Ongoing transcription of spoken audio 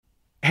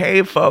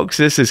Hey folks,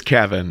 this is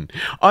Kevin.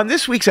 On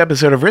this week's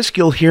episode of Risk,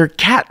 you'll hear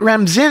Kat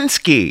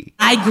Remzinski.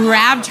 I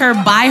grabbed her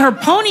by her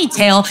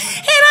ponytail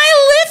and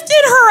I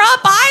lifted her up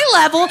eye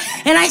level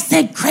and I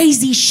said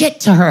crazy shit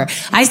to her.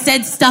 I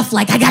said stuff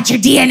like, I got your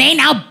DNA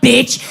now,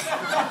 bitch.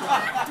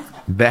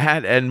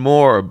 That and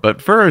more.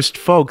 But first,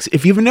 folks,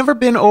 if you've never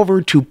been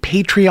over to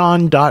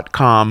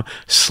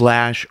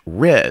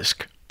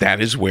patreon.com/risk, that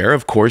is where,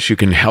 of course, you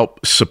can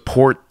help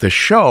support the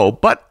show,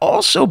 but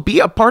also be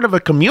a part of a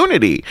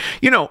community.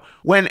 You know,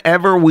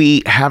 whenever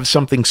we have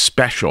something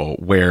special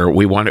where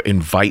we want to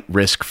invite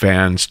Risk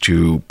fans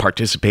to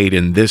participate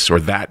in this or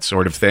that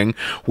sort of thing,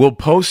 we'll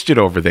post it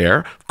over there.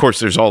 Of course,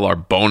 there's all our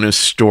bonus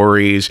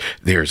stories.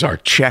 There's our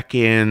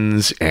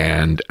check-ins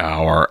and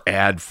our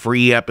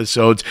ad-free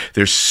episodes.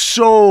 There's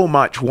so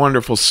much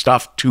wonderful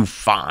stuff to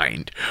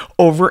find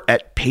over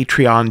at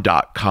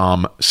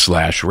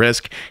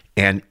patreon.com/risk.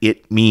 And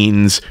it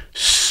means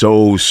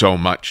so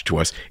much to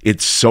us.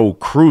 It's so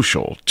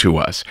crucial to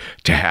us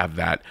to have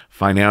that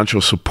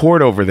financial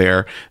support over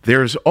there.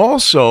 There's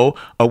also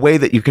a way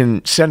that you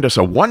can send us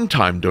a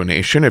one-time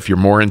donation if you're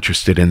more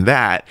interested in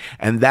that.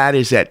 And that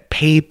is at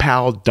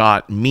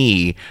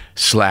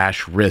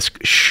paypal.me/risk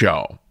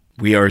show.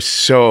 We are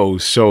so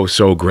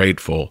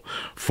grateful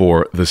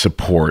for the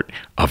support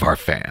of our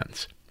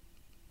fans.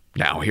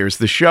 Now here's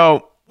the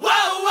show.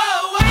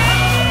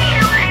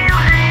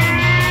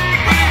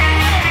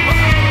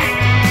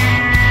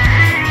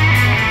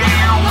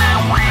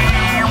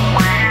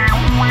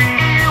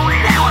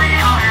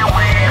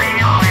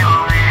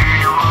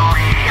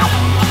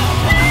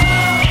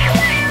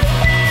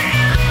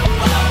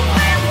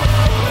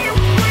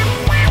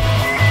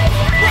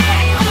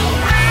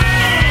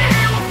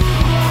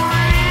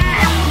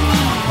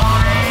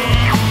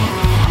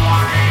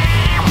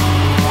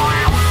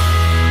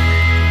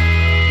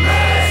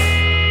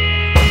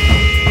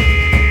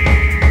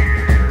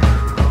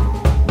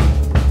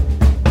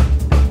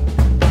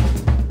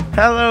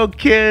 Hello,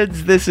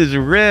 kids. This is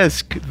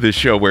Risk, the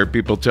show where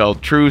people tell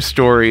true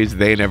stories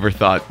they never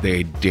thought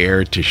they'd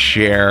dare to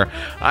share.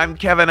 I'm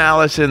Kevin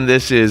Allison.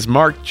 This is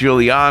Mark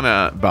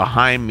Juliana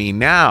behind me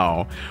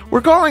now.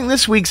 We're calling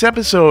this week's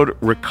episode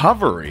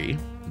Recovery.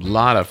 A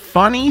lot of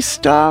funny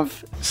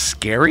stuff,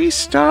 scary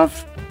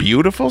stuff,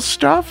 beautiful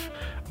stuff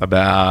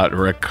about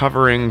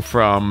recovering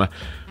from,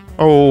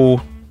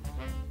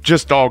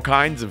 just all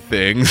kinds of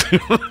things,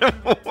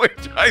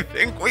 which I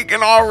think we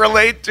can all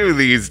relate to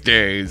these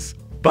days.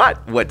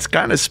 But what's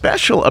kind of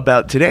special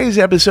about today's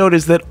episode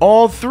is that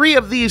all three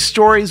of these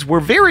stories were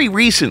very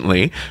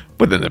recently,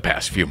 within the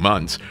past few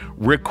months,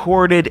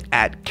 recorded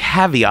at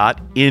Caveat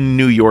in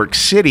New York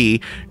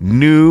City.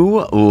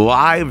 New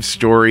live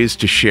stories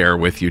to share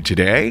with you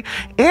today.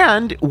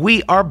 And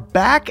we are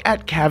back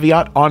at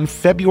Caveat on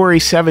February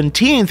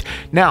 17th.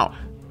 Now,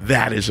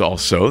 that is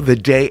also the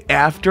day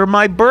after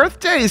my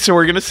birthday, so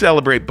we're going to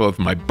celebrate both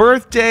my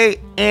birthday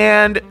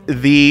and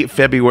the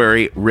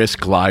February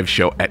Risk Live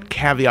show at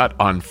Caveat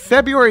on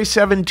February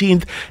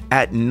 17th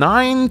at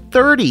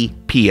 9:30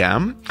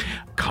 p.m.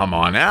 Come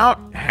on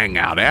out, hang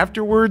out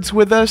afterwards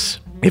with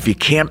us. If you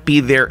can't be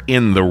there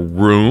in the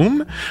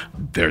room,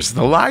 there's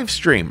the live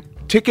stream.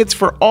 Tickets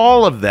for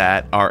all of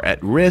that are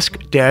at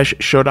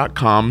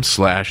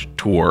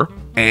risk-show.com/tour,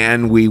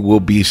 and we will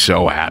be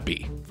so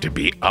happy to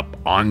be up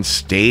on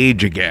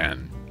stage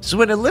again.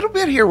 So in a little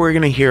bit here, we're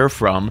going to hear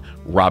from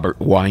Robert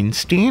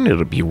Weinstein.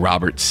 It'll be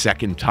Robert's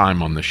second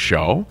time on the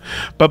show.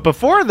 But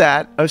before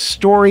that, a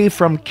story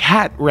from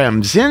Kat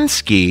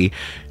Remzinski.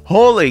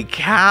 Holy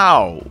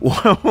cow,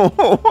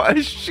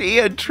 was she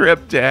a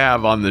trip to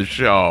have on the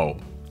show.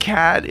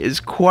 Kat is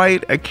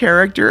quite a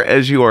character,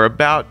 as you are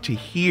about to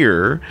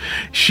hear.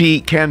 She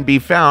can be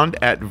found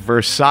at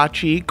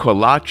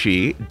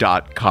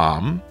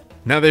VersaceColaci.com.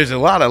 Now, there's a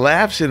lot of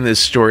laughs in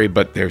this story,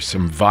 but there's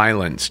some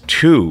violence,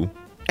 too.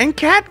 And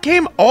Kat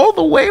came all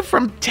the way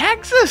from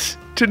Texas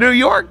to New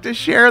York to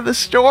share the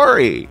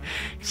story.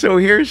 So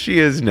here she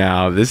is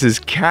now. This is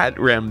Kat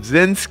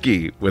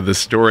Remzinski with a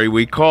story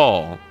we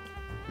call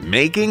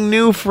Making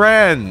New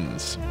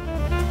Friends.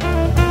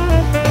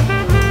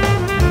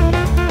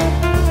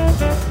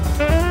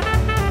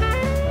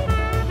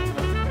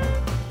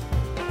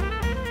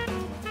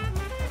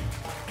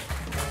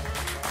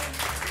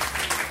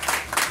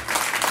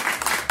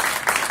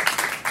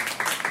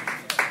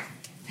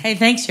 Hey,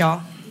 thanks,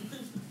 y'all.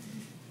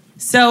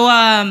 So,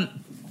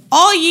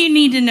 all you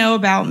need to know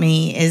about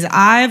me is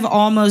I've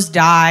almost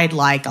died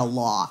like a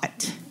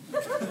lot.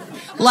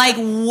 Like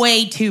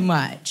way too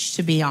much,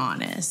 to be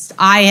honest.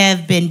 I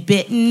have been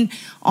bitten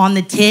on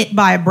the tit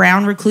by a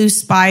brown recluse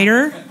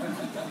spider,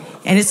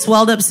 and it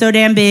swelled up so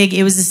damn big,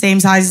 it was the same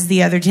size as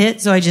the other tit,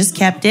 so I just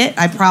kept it.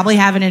 I probably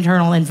have an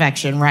internal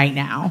infection right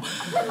now.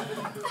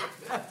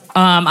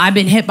 I've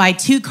been hit by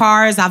 2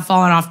 cars. I've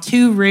fallen off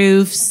 2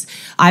 roofs.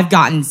 I've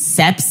gotten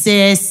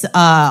sepsis,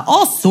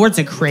 all sorts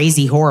of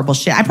crazy, horrible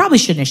shit. I probably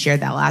shouldn't have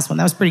shared that last one.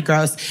 That was pretty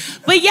gross.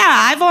 But yeah,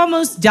 I've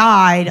almost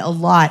died a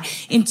lot.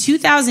 In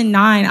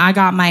 2009, I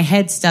got my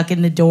head stuck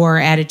in the door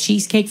at a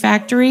cheesecake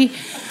factory.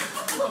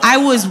 I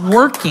was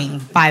working,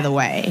 by the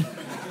way.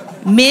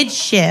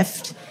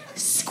 mid-shift,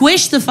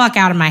 squished the fuck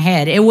out of my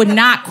head. It would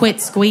not quit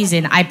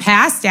squeezing. I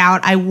passed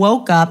out. I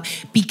woke up.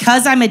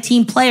 Because I'm a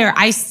team player,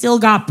 I still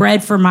got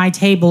bread for my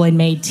table and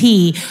made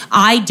tea.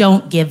 I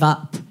don't give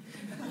up.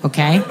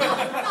 Okay?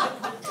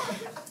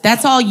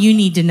 That's all you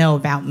need to know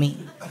about me.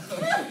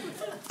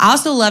 I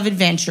also love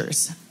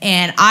adventures.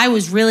 And I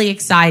was really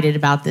excited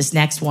about this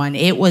next one.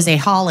 It was a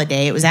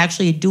holiday. It was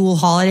actually a dual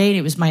holiday. And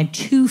it was my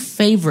two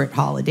favorite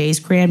holidays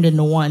crammed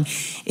into one.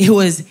 It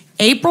was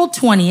April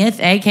 20th,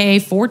 a.k.a.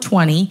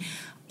 420,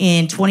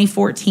 in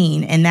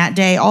 2014. And that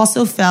day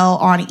also fell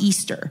on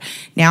Easter.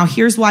 Now,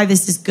 here's why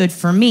this is good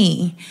for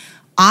me.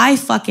 I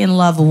fucking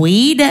love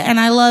weed and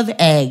I love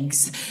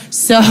eggs.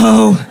 So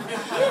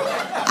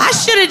I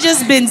should have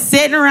just been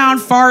sitting around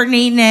farting,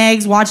 eating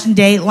eggs, watching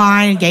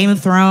Dateline and Game of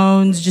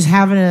Thrones, just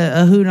having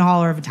a hoot and a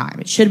holler of a time.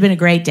 It should have been a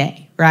great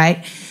day,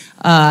 right?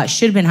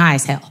 Should have been high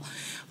as hell.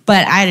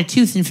 But I had a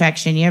tooth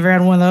infection. You ever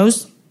had one of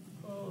those?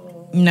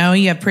 No,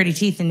 you have pretty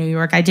teeth in New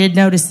York. I did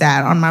notice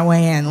that on my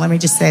way in. Let me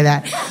just say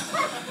that.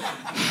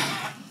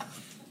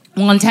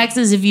 Well, in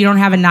Texas, if you don't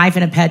have a knife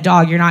and a pet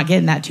dog, you're not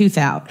getting that tooth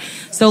out.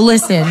 So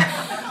listen,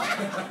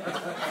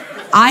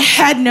 I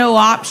had no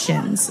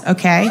options,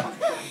 okay?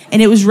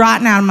 And it was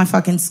rotting out of my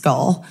fucking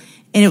skull.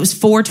 And it was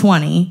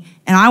 420,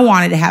 and I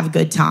wanted to have a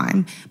good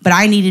time, but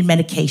I needed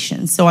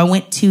medication. So I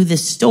went to the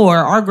store.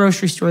 Our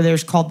grocery store there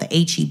is called the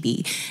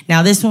H-E-B.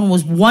 Now, this one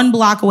was 1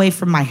 block away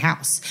from my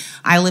house.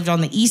 I lived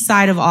on the east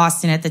side of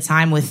Austin at the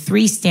time with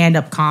 3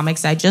 stand-up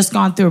comics. I'd just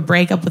gone through a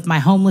breakup with my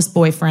homeless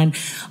boyfriend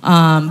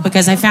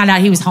because I found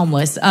out he was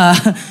homeless.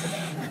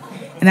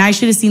 And I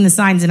should have seen the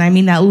signs, and I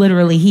mean that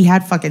literally. He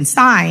had fucking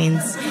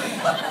signs.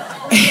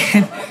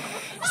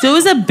 So it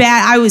was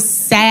I was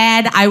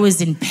sad. I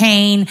was in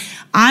pain.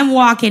 I'm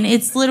walking.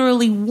 It's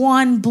literally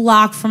 1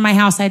 block from my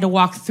house. I had to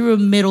walk through a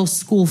middle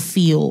school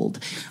field.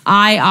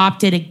 I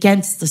opted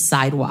against the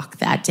sidewalk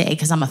that day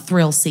because I'm a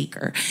thrill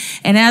seeker.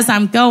 And as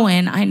I'm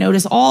going, I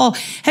notice have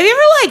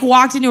you ever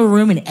walked into a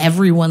room and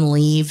everyone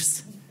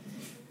leaves?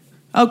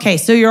 Okay,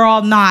 so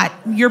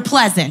you're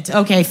pleasant.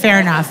 Okay, fair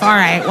enough. All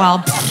right,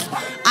 well,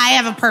 I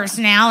have a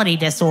personality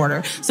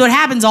disorder. So it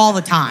happens all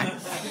the time.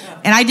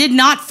 And I did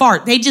not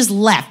fart. They just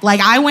left.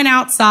 I went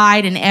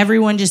outside and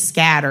everyone just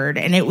scattered.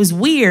 And it was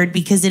weird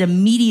because it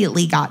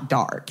immediately got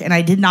dark. And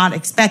I did not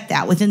expect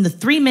that. Within the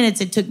 3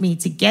 minutes it took me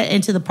to get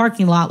into the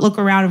parking lot, look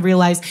around and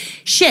realize,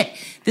 shit,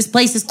 this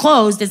place is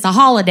closed. It's a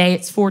holiday.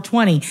 It's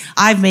 420.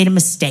 I've made a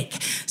mistake.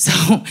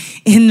 So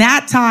in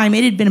that time,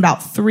 it had been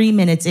about 3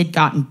 minutes. It'd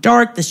gotten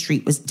dark. The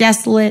street was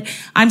desolate.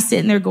 I'm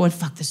sitting there going,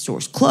 fuck, the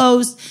store's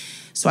closed.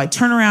 So I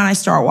turn around, I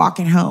start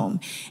walking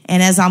home.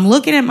 And as I'm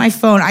looking at my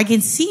phone, I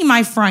can see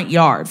my front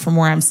yard from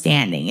where I'm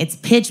standing. It's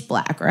pitch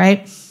black,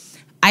 right?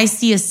 I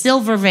see a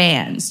silver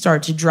van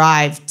start to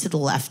drive to the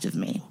left of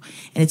me.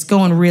 And it's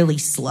going really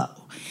slow.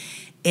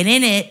 And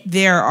in it,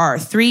 there are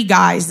 3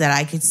 guys that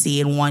I could see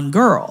and 1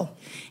 girl.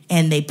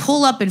 And they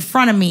pull up in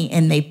front of me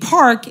and they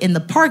park in the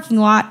parking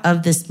lot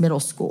of this middle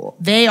school.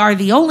 They are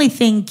the only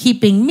thing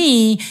keeping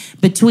me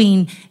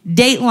between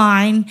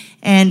Dateline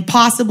and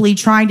possibly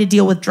trying to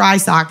deal with dry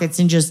sockets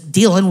and just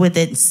dealing with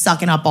it and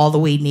sucking up all the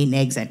weed and eating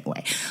eggs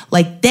anyway.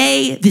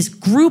 This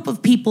group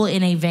of people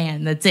in a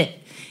van, that's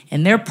it.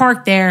 And they're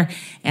parked there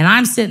and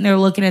I'm sitting there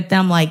looking at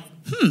them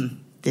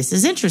this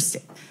is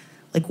interesting.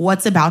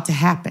 What's about to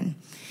happen?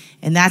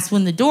 And that's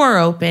when the door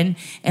opened,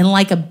 and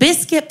like a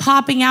biscuit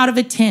popping out of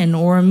a tin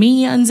or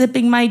me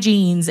unzipping my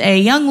jeans, a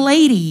young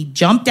lady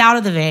jumped out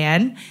of the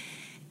van,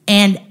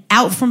 and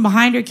out from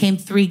behind her came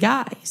 3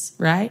 guys,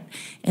 right?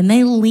 And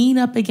they lean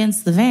up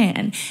against the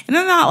van. And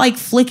they're not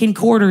flicking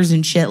quarters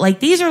and shit.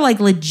 These are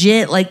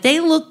legit. They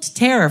looked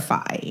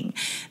terrifying.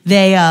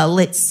 They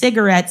lit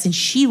cigarettes and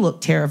she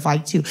looked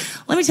terrified too.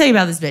 Let me tell you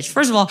about this bitch.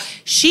 First of all,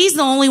 she's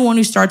the only one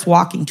who starts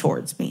walking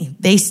towards me.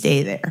 They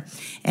stay there.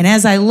 And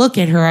as I look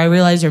at her, I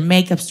realize her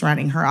makeup's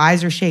running. Her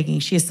eyes are shaking.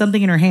 She has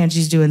something in her hand.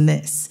 She's doing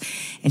this.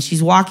 And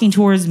she's walking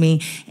towards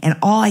me. And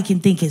all I can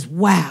think is,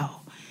 wow.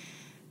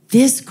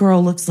 This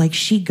girl looks like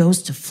she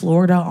goes to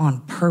Florida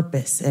on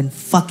purpose and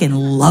fucking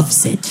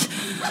loves it.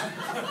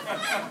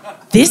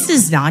 This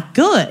is not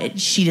good.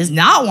 She does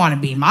not want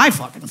to be my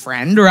fucking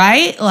friend,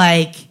 right?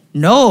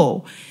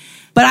 No.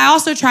 But I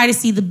also try to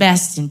see the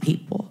best in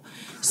people.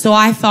 So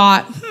I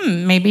thought,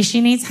 maybe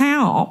she needs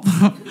help.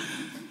 And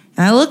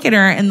I look at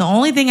her, and the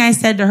only thing I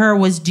said to her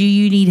was, do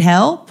you need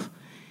help?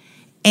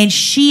 And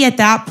she, at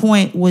that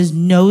point, was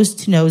nose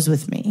to nose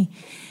with me.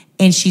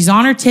 And she's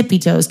on her tippy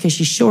toes because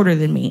she's shorter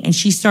than me. And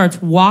she starts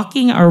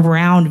walking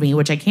around me,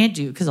 which I can't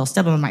do because I'll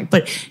step on the mic.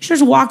 But she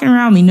starts walking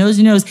around me, nose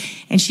to nose.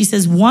 And she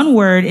says one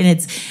word, and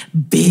it's,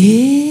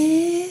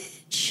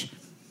 bitch.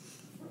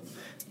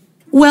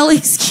 Well,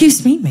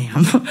 excuse me,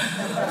 ma'am.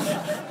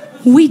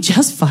 We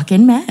just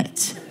fucking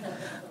met.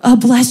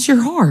 Bless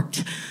your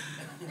heart.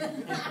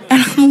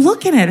 And I'm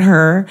looking at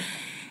her.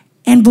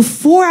 And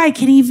before I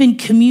can even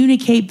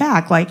communicate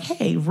back,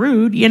 hey,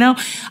 rude,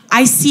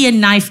 I see a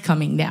knife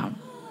coming down.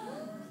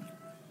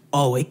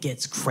 Oh, it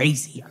gets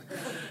crazier.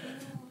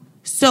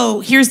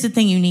 So here's the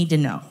thing you need to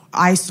know.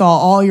 I saw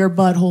all your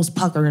buttholes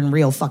pucker in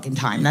real fucking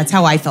time. That's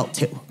how I felt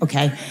too,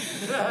 okay?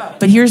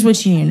 But here's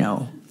what you need to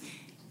know.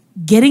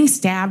 Getting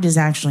stabbed is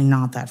actually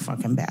not that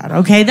fucking bad,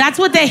 okay? That's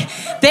what they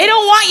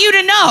don't want you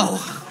to know.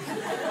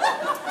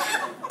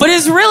 But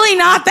it's really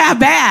not that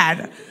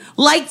bad.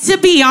 Like, to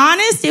be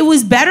honest, it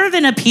was better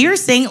than a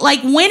piercing.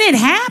 Like, when it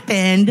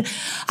happened,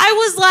 I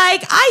was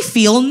like, I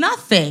feel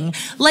nothing.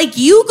 Like,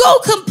 you go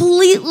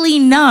completely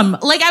numb.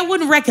 Like, I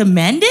wouldn't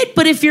recommend it,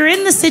 but if you're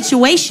in the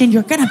situation,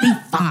 you're gonna be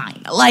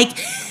fine. Like,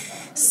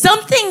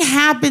 something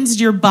happens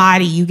to your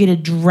body, you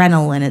get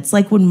adrenaline. It's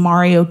like when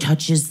Mario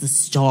touches the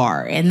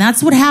star, and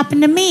that's what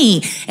happened to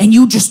me. And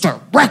you just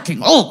start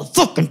wrecking all the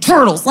fucking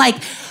turtles. Like,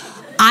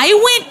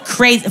 I went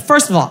crazy.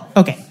 First of all,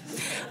 okay,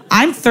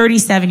 I'm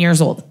 37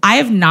 years old. I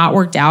have not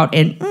worked out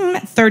in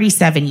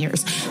 37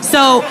 years.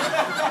 So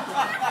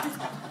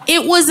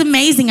it was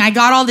amazing. I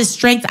got all this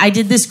strength. I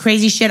did this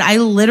crazy shit. I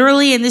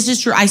literally, and this is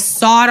true, I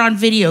saw it on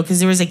video because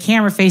there was a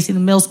camera facing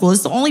the middle school.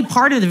 It's the only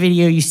part of the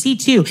video you see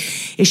too,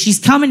 is she's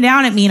coming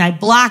down at me and I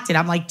blocked it.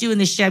 I'm like doing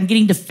this shit. I'm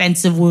getting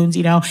defensive wounds,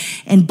 you know,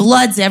 and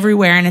blood's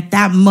everywhere. And at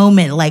that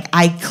moment, like,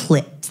 I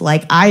clicked.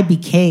 Like, I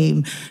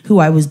became who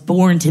I was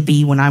born to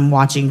be when I'm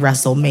watching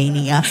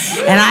WrestleMania.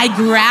 And I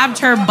grabbed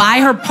her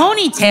by her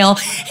ponytail and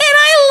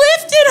I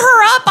lifted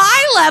her up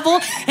eye level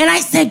and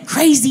I said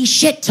crazy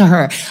shit to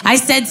her. I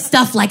said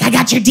stuff like, I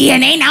got your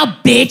DNA now,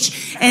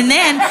 bitch. And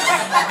then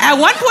at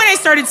one point I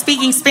started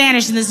speaking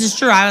Spanish, and this is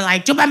true. I was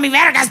like, chupa mi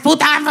vergas,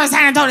 puta, I'm from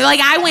San Antonio.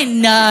 Like, I went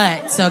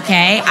nuts,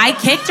 okay? I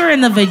kicked her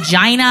in the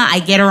vagina. I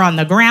get her on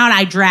the ground.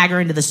 I drag her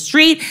into the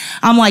street.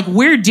 I'm like,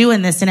 we're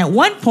doing this. And at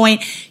one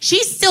point,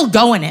 she's still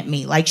going at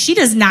me. Like, she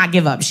does not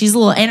give up. She's a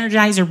little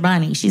Energizer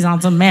bunny. She's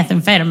on some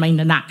methamphetamine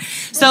tonight.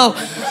 So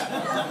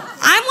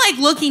I'm like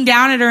looking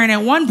down at her, and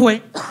at one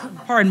point,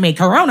 pardon me,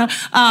 Corona,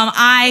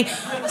 at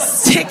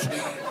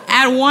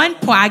one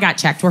point, I got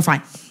checked. We're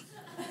fine.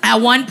 At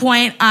one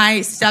point,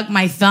 I stuck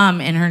my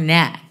thumb in her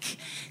neck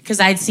because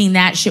I'd seen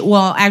that shit.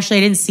 Well, actually, I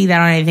didn't see that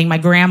on anything. My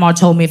grandma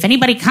told me, if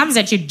anybody comes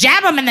at you,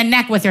 jab them in the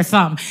neck with your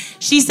thumb.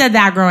 She said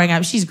that growing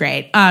up. She's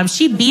great.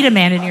 She beat a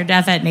man to near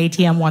death at an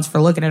ATM once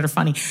for looking at her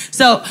funny.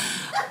 So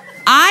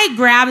I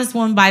grab this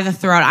woman by the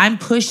throat. I'm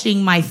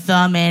pushing my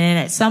thumb in, and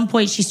at some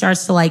point she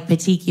starts to like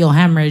petechial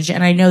hemorrhage.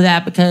 And I know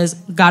that because,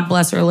 God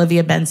bless her,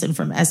 Olivia Benson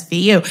from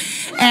SVU.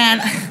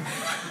 And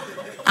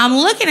I'm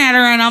looking at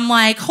her and I'm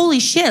like, holy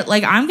shit,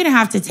 like, I'm going to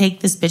have to take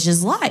this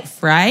bitch's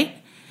life, right?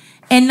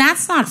 And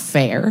that's not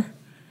fair.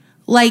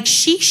 Like,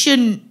 she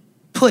shouldn't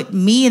put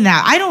me in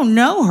that. I don't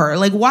know her.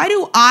 Like, why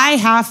do I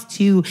have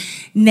to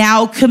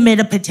now commit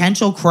a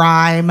potential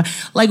crime?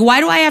 Like, why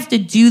do I have to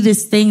do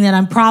this thing that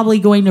I'm probably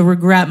going to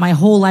regret my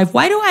whole life?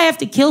 Why do I have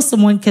to kill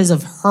someone because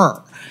of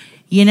her?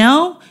 You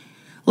know?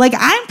 Like,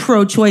 I'm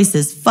pro-choice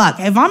as fuck.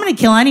 If I'm going to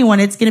kill anyone,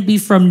 it's going to be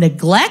from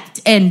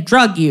neglect and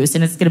drug use,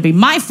 and it's going to be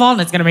my fault,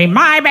 and it's going to be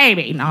my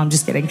baby. No, I'm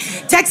just kidding.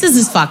 Texas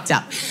is fucked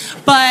up.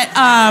 But,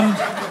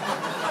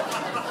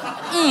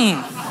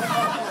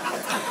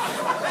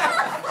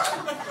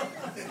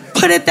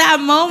 But at that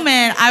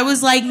moment, I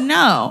was like,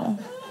 no,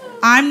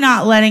 I'm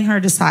not letting her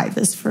decide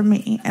this for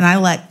me. And I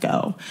let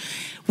go,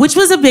 which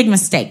was a big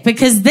mistake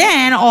because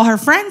then all her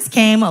friends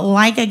came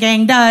like a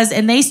gang does,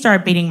 and they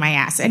start beating my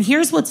ass. And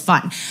here's what's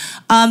fun.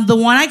 The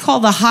one I call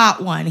the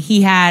hot one,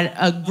 he had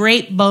a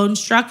great bone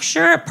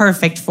structure,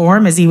 perfect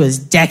form as he was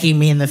decking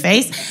me in the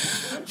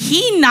face.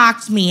 He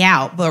knocked me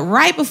out, but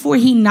right before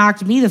he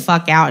knocked me the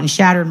fuck out and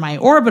shattered my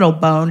orbital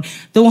bone,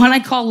 the one I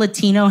call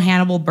Latino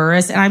Hannibal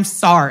Buress, and I'm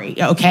sorry,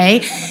 okay?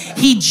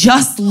 He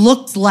just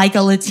looked like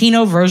a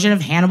Latino version of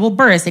Hannibal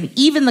Buress, and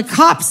even the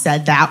cops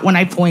said that when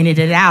I pointed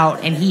it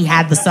out, and he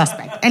had the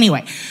suspect.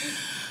 Anyway,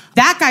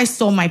 that guy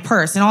stole my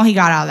purse, and all he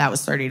got out of that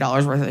was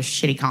 $30 worth of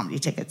shitty comedy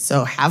tickets,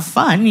 so have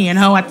fun, you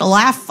know, at the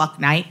laugh fuck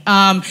night.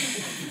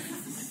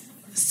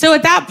 So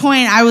at that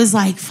point, I was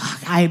like, fuck,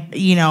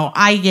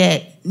 I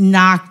get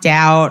knocked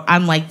out.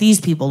 I'm like, these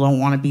people don't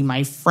want to be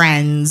my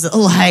friends.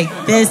 Like,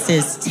 this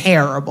is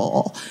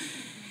terrible.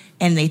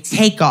 And they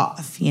take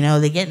off, you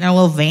know, they get in their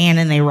little van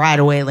and they ride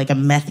away like a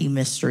methy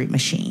mystery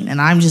machine. And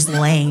I'm just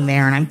laying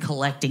there and I'm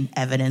collecting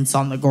evidence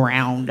on the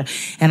ground.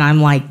 And I'm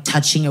like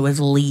touching it with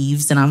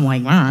leaves. And I'm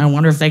like, I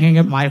wonder if they can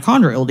get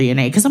mitochondrial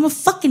DNA because I'm a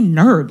fucking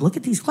nerd. Look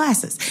at these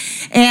glasses.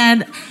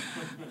 And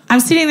I'm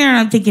sitting there and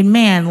I'm thinking,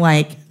 man,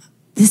 like,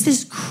 this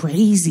is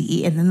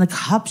crazy. And then the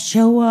cops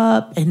show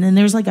up, and then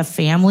there's like a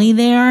family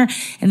there,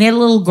 and they had a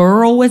little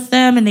girl with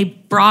them, and they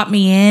brought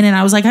me in, and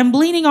I was like, I'm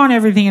bleeding on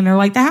everything. And they're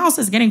like, the house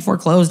is getting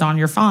foreclosed on,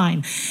 you're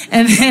fine.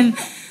 And then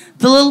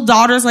the little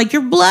daughter's like,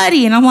 you're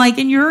bloody. And I'm like,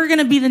 and you're going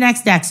to be the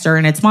next Dexter,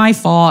 and it's my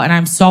fault, and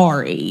I'm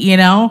sorry, you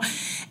know?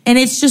 And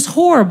it's just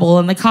horrible.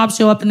 And the cops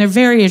show up, and they're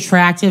very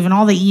attractive, and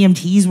all the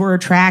EMTs were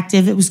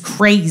attractive. It was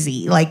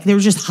crazy. Like, there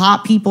were just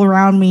hot people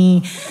around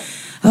me.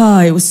 Oh,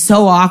 it was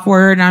so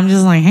awkward. And I'm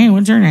just like, hey,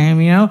 what's your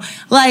name? You know,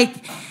 like,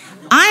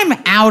 I'm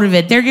out of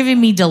it. They're giving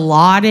me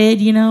Dilaudid,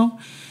 you know.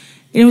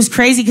 And it was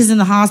crazy because in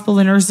the hospital,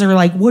 the nurses are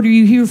like, what are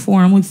you here for?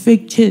 I'm like,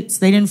 fake tits.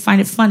 They didn't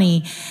find it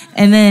funny.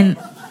 And then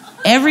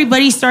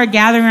everybody started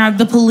gathering around.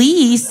 The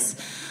police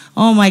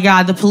Oh my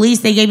God. The police,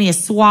 they gave me a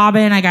swab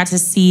in. I got to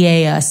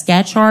see a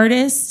sketch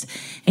artist.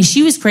 And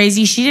she was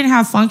crazy. She didn't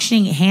have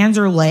functioning hands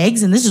or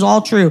legs, and this is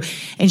all true.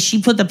 And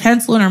she put the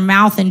pencil in her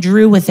mouth and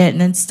drew with it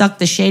and then stuck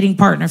the shading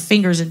part in her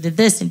fingers and did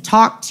this and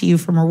talked to you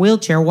from her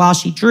wheelchair while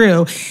she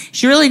drew.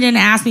 She really didn't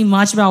ask me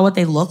much about what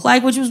they look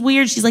like, which was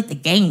weird. She's like the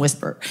gang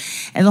whisperer.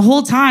 And the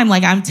whole time,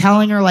 like, I'm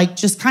telling her, like,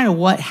 just kind of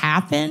what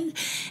happened.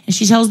 And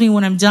she tells me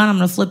when I'm done, I'm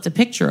going to flip the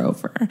picture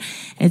over.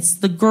 It's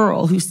the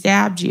girl who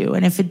stabbed you.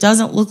 And if it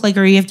doesn't look like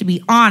her, you have to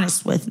be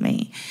honest with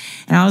me.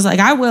 And I was like,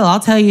 I will. I'll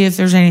tell you if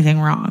there's anything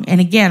wrong. And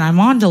again, I'm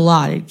on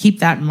Dilaudid. Keep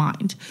that in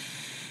mind.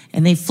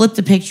 And they flip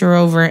the picture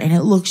over, and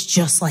it looks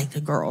just like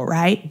the girl,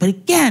 right? But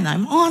again,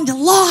 I'm on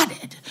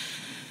Dilaudid.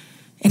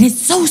 And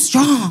it's so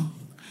strong.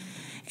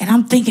 And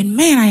I'm thinking,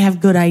 man, I have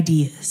good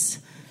ideas.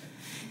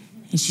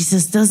 And she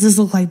says, does this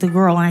look like the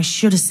girl? And I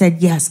should have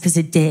said yes, because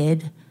it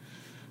did.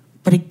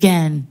 But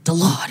again,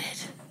 Dilaudid.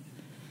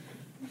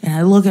 And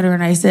I look at her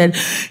and I said,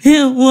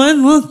 it would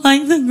look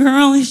like the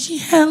girl if she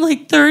had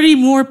like 30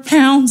 more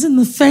pounds in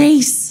the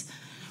face.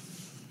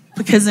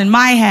 Because in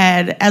my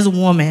head, as a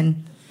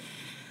woman,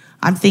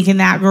 I'm thinking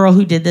that girl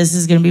who did this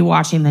is going to be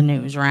watching the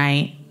news,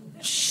 right?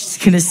 She's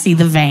going to see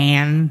the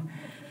van.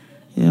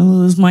 You know,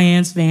 it was my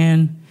aunt's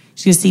van.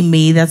 She's going to see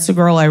me. That's the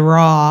girl I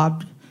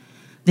robbed.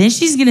 Then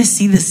she's going to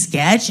see the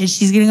sketch and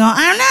she's going to go,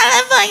 I'm not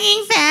a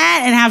fucking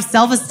fat, and have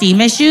self-esteem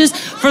issues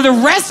for the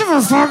rest of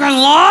her fucking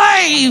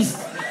life.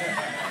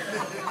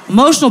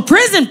 Emotional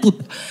prison.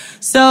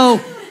 So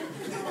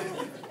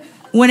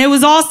when it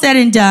was all said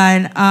and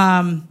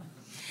done,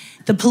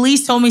 the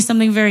police told me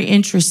something very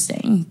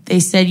interesting.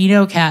 They said, you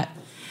know, Kat,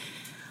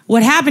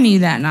 what happened to you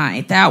that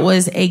night, that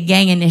was a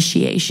gang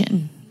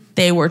initiation.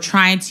 They were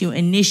trying to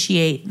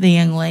initiate the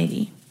young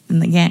lady in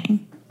the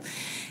gang.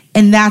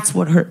 And that's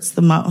what hurts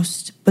the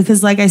most.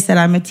 Because like I said,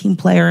 I'm a team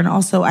player, and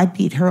also I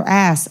beat her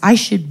ass. I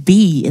should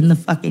be in the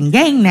fucking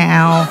gang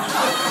now.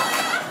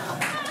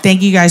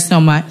 Thank you guys so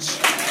much.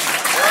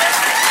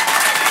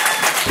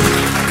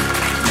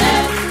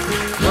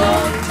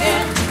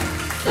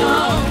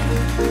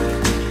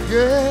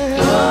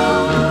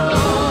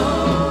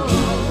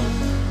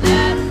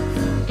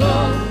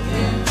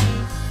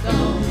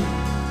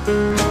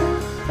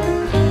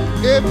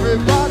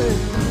 Everybody,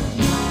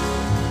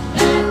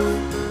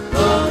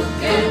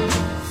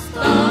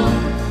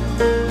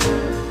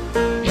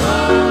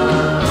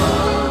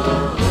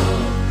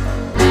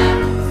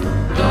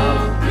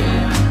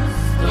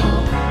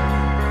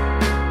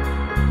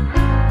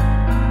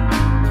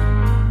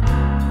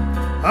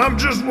 I'm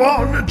just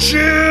wanting to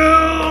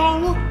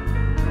chill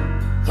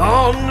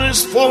on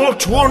this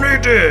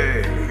 420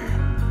 day,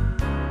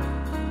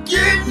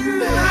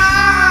 getting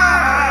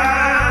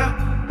high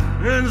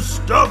and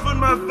stuffing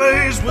my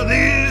face with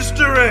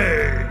Easter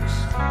eggs.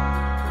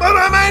 But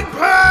I'm in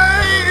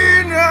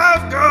pain,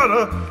 I've got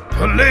a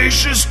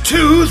hellacious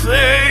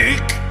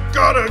toothache.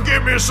 Gotta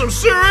give me some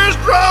serious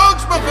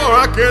drugs before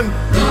I can.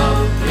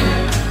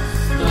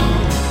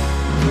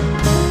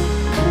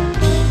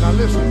 Now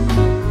listen.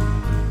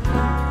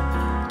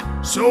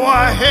 So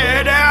I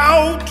head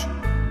out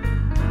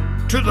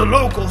to the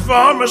local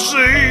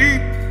pharmacy.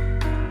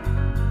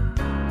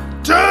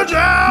 Turns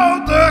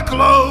out they're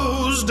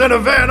closed and a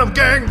van of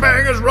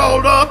gangbangers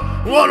rolled up.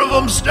 One of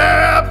them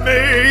stabbed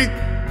me.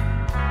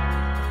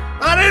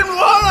 I didn't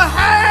want to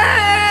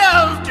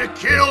have to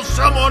kill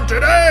someone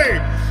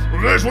today.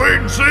 Let's wait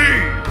and see.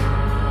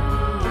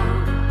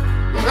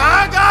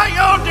 I got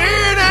your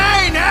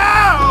DNA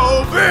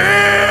now,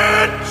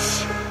 bitch.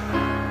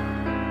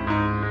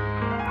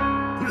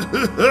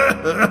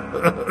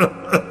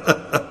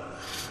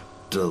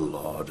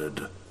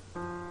 Dilaudid.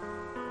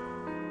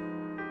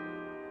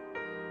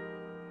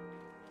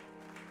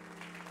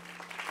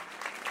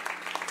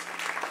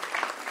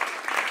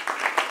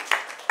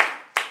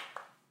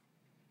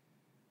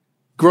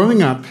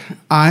 Growing up,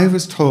 I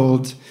was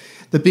told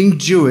that being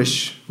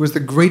Jewish was the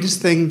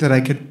greatest thing that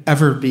I could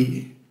ever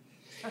be.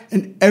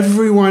 And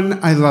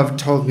everyone I loved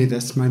told me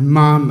this. My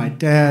mom, my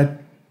dad,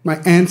 my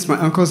aunts, my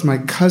uncles, my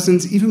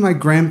cousins, even my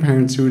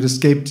grandparents who had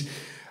escaped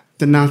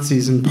the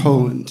Nazis in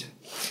Poland.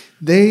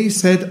 They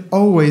said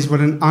always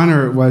what an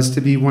honor it was to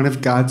be one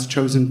of God's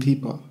chosen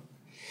people.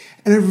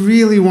 And I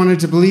really wanted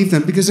to believe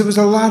them because it was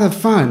a lot of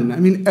fun. I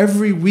mean,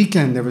 every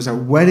weekend there was a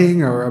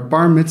wedding or a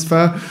bar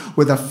mitzvah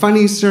with a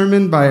funny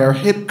sermon by our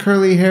hip,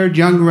 curly-haired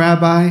young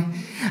rabbi.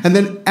 And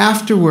then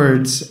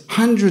afterwards,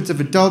 hundreds of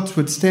adults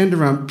would stand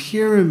around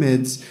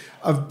pyramids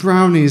of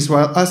brownies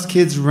while us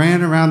kids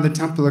ran around the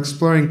temple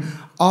exploring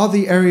all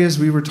the areas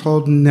we were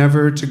told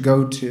never to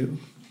go to.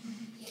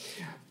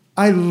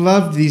 I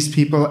loved these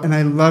people and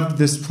I loved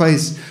this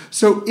place.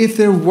 So if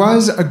there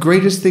was a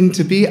greatest thing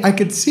to be, I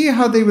could see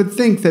how they would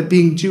think that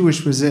being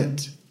Jewish was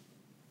it.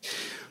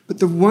 But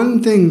the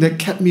one thing that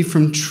kept me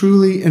from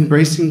truly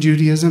embracing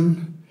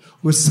Judaism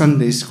was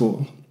Sunday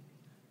school.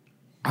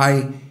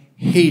 I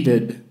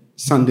hated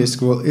Sunday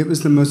school. It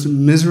was the most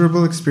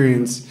miserable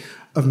experience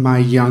of my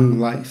young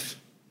life.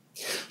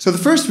 So the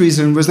first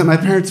reason was that my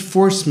parents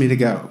forced me to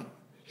go.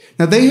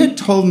 Now, they had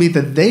told me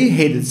that they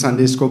hated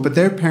Sunday school, but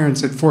their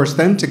parents had forced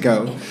them to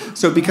go.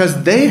 So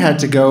because they had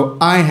to go,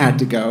 I had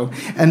to go.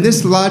 And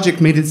this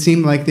logic made it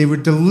seem like they were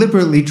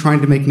deliberately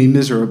trying to make me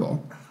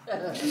miserable.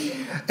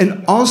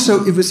 And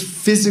also, it was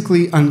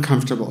physically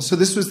uncomfortable. So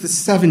this was the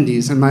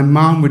 70s, and my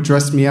mom would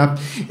dress me up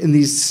in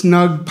these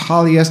snug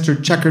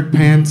polyester checkered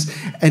pants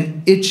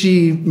and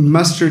itchy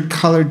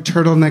mustard-colored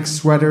turtleneck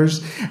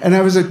sweaters. And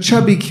I was a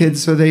chubby kid,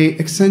 so they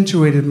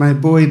accentuated my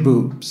boy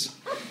boobs.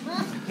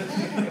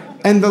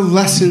 And the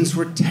lessons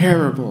were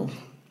terrible.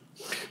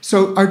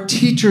 So our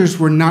teachers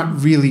were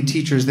not really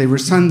teachers. They were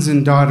sons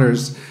and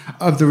daughters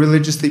of the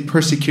religiously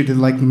persecuted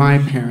like my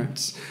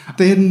parents.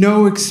 They had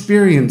no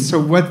experience.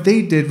 So what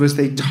they did was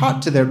they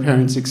taught to their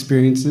parents'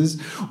 experiences,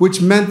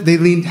 which meant they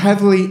leaned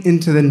heavily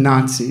into the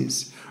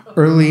Nazis,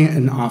 early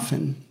and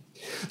often.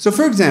 So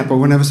for example,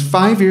 when I was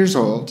 5 years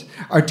old,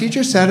 our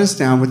teacher sat us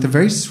down with a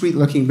very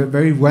sweet-looking but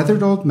very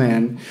weathered old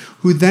man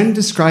who then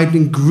described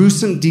in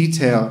gruesome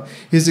detail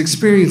his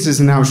experiences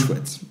in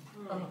Auschwitz.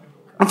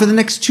 And for the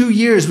next 2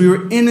 years, we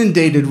were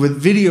inundated with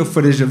video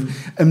footage of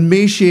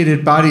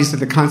emaciated bodies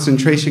at the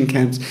concentration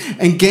camps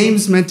and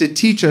games meant to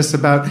teach us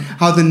about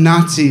how the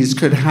Nazis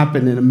could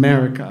happen in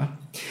America.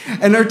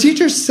 And our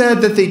teachers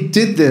said that they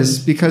did this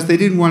because they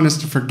didn't want us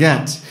to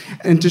forget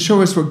and to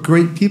show us what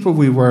great people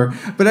we were.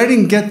 But I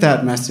didn't get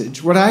that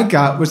message. What I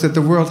got was that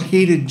the world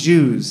hated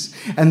Jews,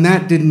 and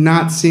that did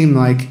not seem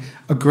like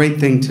a great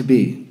thing to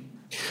be.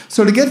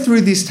 So to get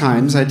through these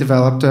times, I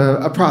developed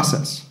a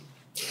process.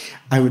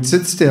 I would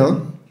sit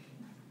still,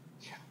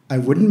 I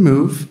wouldn't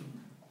move,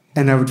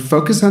 and I would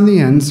focus on the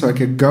end so I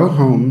could go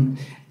home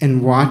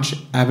and watch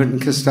Abbott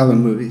and Costello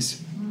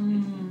movies.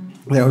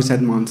 They always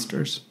had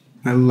monsters.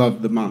 I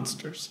loved the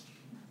monsters.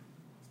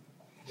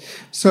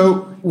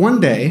 So one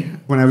day,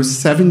 when I was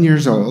 7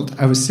 years old,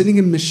 I was sitting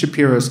in Miss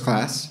Shapiro's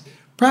class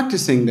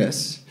practicing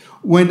this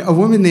when a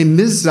woman named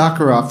Ms.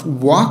 Zakharov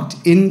walked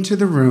into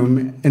the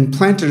room and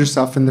planted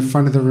herself in the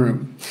front of the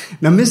room.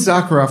 Now, Ms.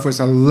 Zakharov was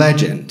a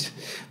legend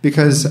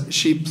because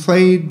she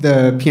played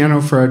the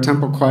piano for our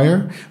temple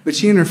choir, but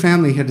she and her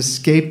family had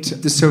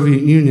escaped the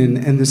Soviet Union,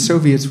 and the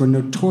Soviets were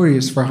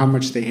notorious for how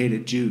much they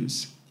hated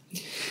Jews.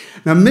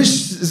 Now,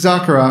 Ms.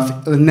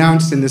 Zakharov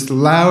announced in this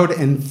loud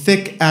and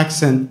thick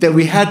accent that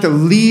we had to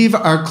leave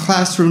our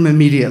classroom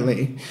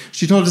immediately.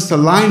 She told us to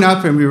line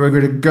up and we were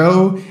going to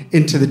go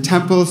into the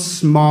temple's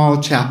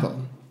small chapel.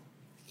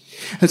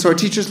 And so our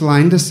teachers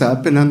lined us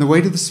up, and on the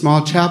way to the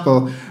small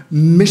chapel,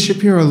 Ms.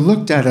 Shapiro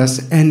looked at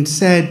us and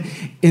said,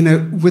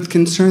 with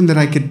concern that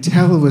I could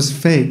tell was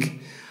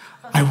fake,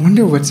 "I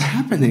wonder what's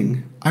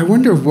happening. I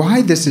wonder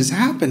why this is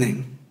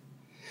happening."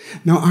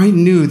 Now, I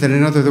knew that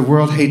another "the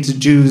world hates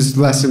Jews"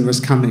 lesson was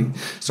coming.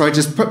 So I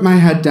just put my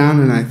head down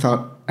and I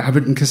thought,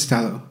 Abbott and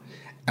Costello,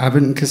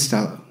 Abbott and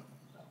Costello.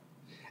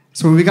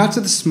 So when we got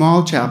to the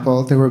small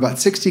chapel, there were about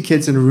 60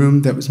 kids in a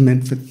room that was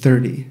meant for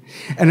 30.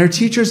 And our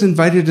teachers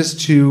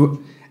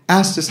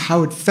asked us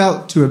how it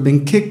felt to have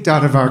been kicked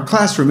out of our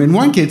classroom. And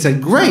one kid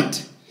said,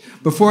 "Great,"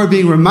 before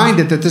being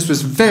reminded that this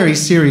was very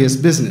serious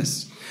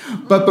business.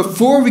 But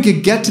before we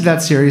could get to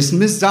that serious,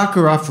 Ms.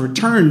 Zakharov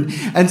returned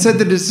and said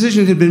the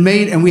decision had been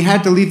made and we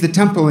had to leave the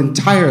temple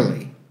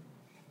entirely.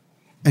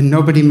 And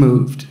nobody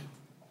moved.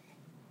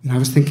 And I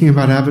was thinking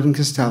about Abbott and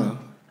Costello.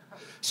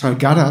 So I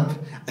got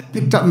up, I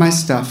picked up my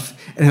stuff,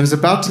 and I was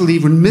about to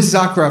leave when Ms.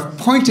 Zakharov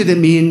pointed at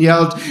me and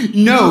yelled,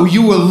 "No,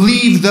 you will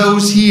leave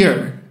those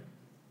here."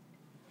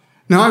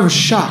 Now I was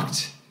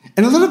shocked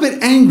and a little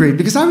bit angry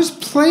because I was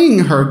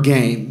playing her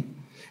game.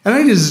 And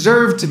I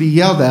deserved to be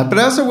yelled at, but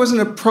I also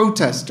wasn't a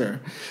protester.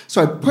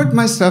 So I put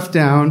my stuff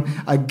down,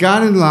 I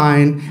got in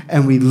line,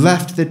 and we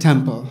left the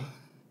temple.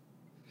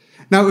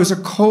 Now, it was a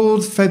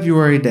cold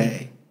February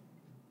day.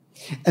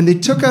 And they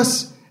took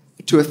us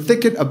to a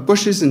thicket of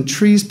bushes and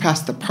trees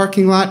past the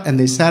parking lot, and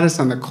they sat us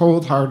on the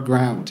cold, hard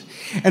ground.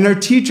 And our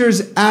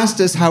teachers asked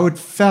us how it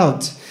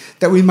felt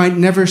that we might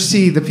never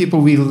see the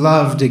people we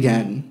loved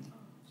again,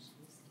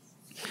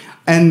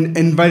 and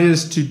invited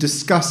us to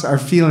discuss our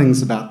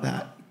feelings about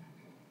that.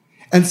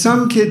 And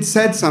some kids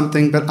said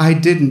something, but I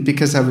didn't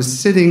because I was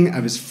sitting, I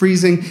was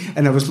freezing,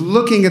 and I was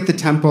looking at the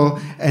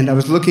temple, and I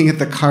was looking at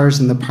the cars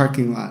in the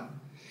parking lot.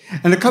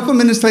 And a couple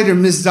minutes later,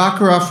 Ms.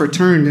 Zakharov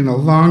returned in a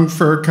long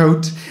fur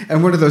coat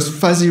and one of those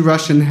fuzzy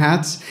Russian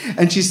hats,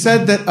 and she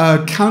said that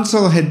a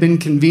council had been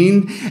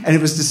convened, and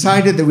it was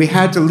decided that we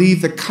had to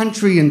leave the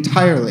country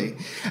entirely,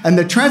 and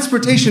that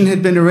transportation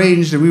had been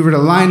arranged, and we were to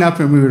line up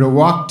and we were to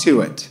walk to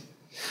it.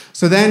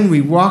 So then we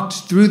walked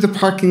through the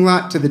parking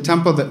lot to the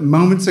temple that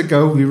moments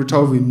ago we were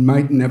told we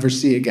might never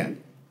see again.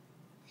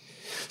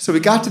 So we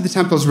got to the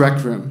temple's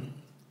rec room,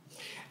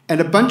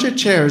 and a bunch of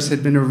chairs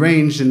had been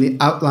arranged in the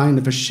outline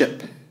of a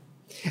ship.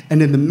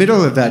 And in the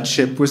middle of that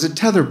ship was a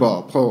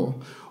tetherball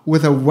pole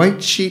with a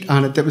white sheet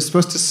on it that was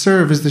supposed to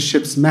serve as the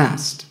ship's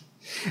mast.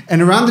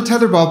 And around the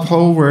tetherball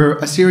pole were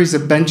a series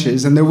of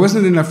benches, and there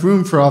wasn't enough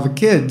room for all the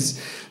kids.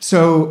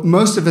 So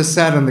most of us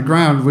sat on the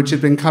ground, which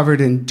had been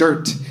covered in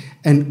dirt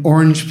and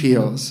orange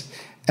peels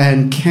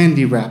and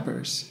candy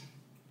wrappers.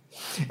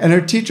 And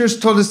our teachers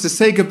told us to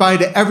say goodbye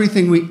to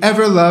everything we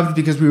ever loved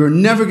because we were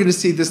never going to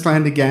see this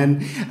land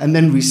again. And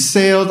then we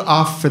sailed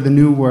off for the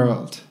new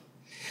world.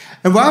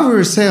 And while we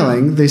were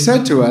sailing, they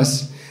said to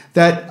us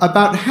that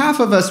about half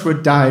of us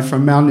would die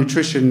from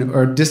malnutrition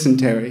or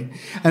dysentery.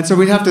 And so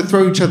we'd have to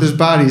throw each other's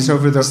bodies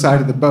over the side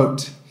of the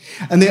boat.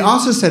 And they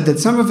also said that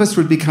some of us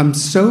would become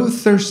so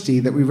thirsty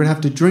that we would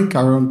have to drink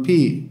our own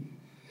pee.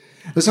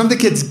 Some of the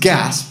kids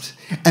gasped,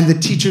 and the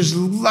teachers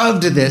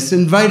loved this,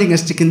 inviting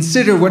us to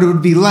consider what it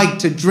would be like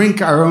to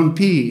drink our own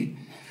pee.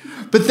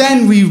 But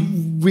then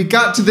we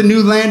got to the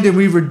new land and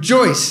we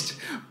rejoiced.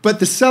 But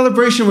the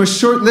celebration was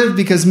short-lived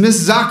because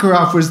Miss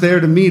Zakharov was there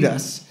to meet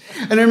us.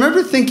 And I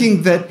remember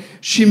thinking that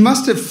she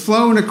must have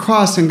flown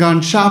across and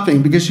gone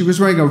shopping because she was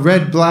wearing a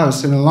red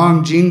blouse and a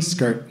long jean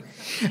skirt.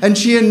 And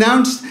she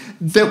announced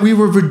that we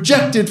were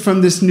rejected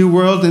from this new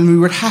world and we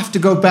would have to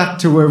go back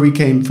to where we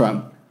came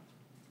from.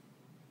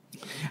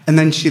 And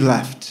then she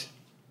left.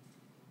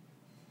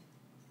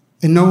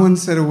 And no one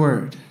said a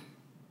word.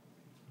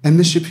 And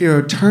Miss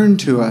Shapiro turned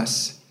to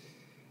us,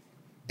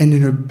 and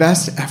in her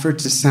best effort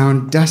to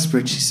sound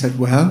desperate, she said,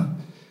 well,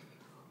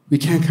 we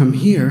can't come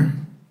here,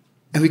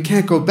 and we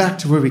can't go back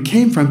to where we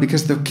came from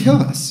because they'll kill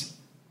us.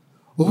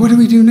 Well, what do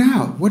we do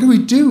now? What do we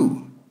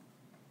do?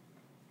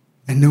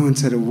 And no one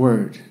said a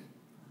word.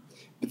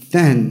 But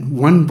then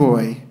one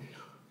boy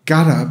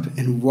got up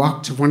and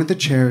walked to one of the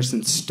chairs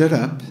and stood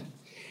up,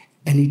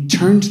 and he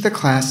turned to the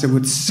class and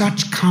with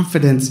such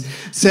confidence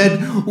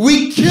said,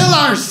 we kill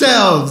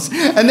ourselves!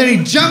 And then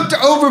he jumped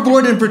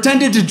overboard and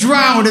pretended to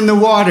drown in the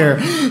water.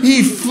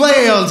 He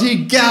flailed,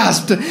 he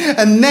gasped,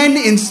 and then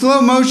in slow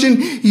motion,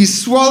 he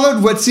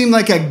swallowed what seemed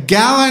like a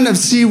gallon of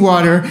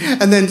seawater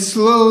and then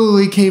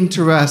slowly came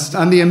to rest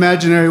on the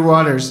imaginary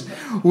waters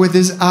with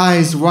his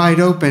eyes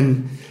wide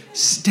open,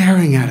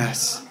 staring at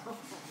us.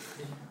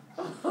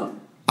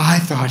 I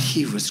thought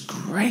he was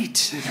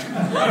great.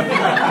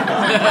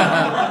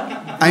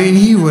 I mean,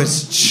 he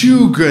was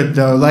too good,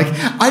 though. Like,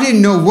 I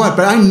didn't know what,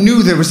 but I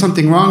knew there was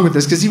something wrong with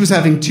this because he was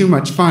having too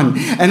much fun.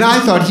 And I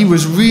thought he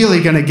was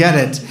really going to get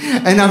it.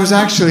 And I was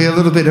actually a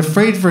little bit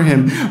afraid for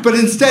him. But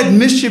instead,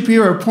 Miss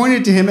Shapiro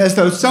pointed to him as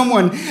though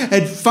someone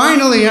had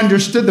finally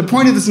understood the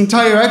point of this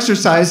entire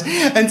exercise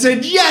and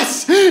said,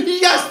 yes,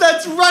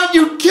 that's right,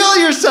 you kill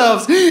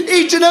yourselves.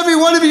 Each and every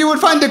one of you would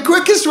find the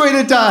quickest way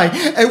to die.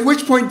 At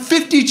which point,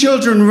 50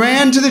 children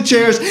ran to the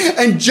chairs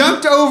and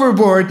jumped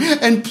overboard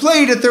and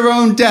played at their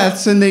own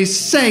deaths. And they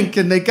sank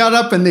and they got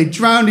up and they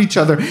drowned each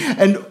other.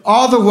 And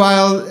all the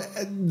while,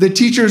 the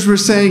teachers were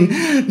saying,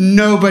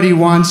 nobody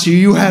wants you.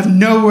 You have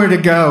nowhere to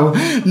go.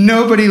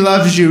 Nobody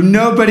loves you.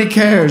 Nobody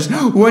cares.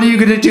 What are you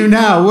going to do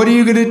now? What are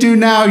you going to do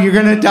now? You're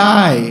going to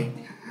die.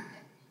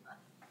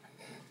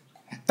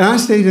 And I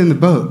stayed in the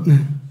boat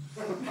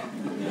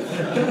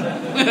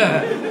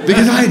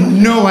because I had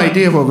no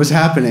idea what was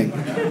happening.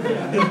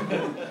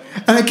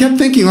 And I kept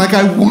thinking, like,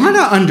 I want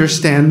to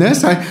understand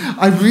this.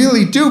 I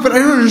really do, but I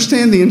don't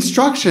understand the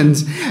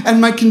instructions.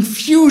 And my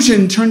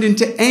confusion turned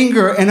into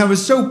anger, and I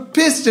was so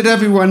pissed at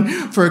everyone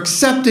for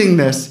accepting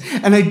this.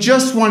 And I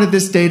just wanted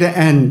this day to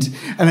end,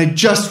 and I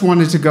just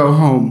wanted to go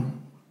home.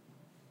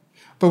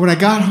 But when I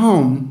got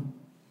home,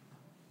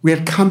 we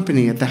had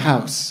company at the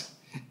house,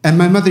 and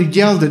my mother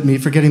yelled at me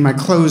for getting my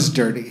clothes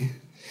dirty.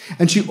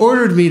 And she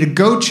ordered me to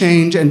go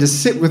change and to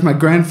sit with my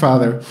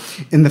grandfather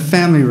in the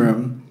family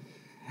room,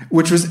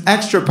 which was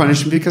extra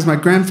punishment because my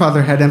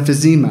grandfather had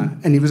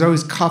emphysema, and he was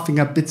always coughing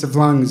up bits of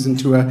lungs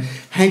into a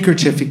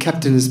handkerchief he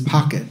kept in his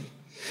pocket.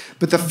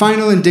 But the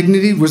final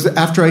indignity was that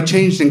after I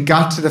changed and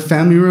got to the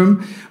family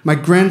room, my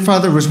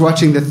grandfather was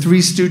watching the Three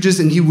Stooges,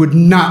 and he would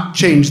not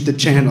change the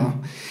channel.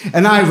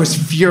 And I was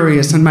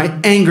furious, and my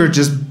anger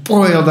just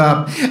boiled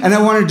up. And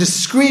I wanted to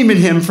scream at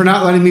him for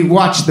not letting me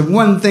watch the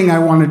one thing I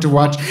wanted to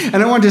watch. And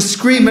I wanted to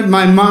scream at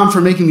my mom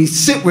for making me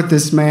sit with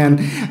this man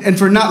and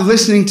for not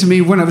listening to me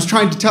when I was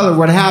trying to tell her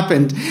what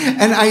happened.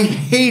 And I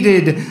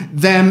hated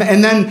them.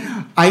 And then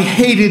I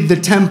hated the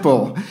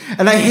temple.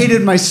 And I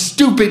hated my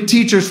stupid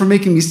teachers for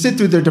making me sit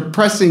through their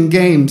depressing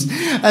games.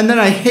 And then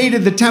I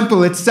hated the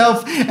temple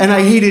itself, and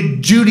I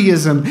hated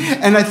Judaism.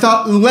 And I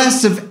thought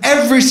less of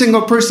every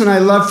single person I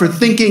loved for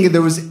thinking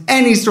there was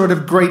any sort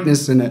of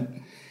greatness in it.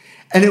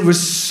 And it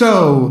was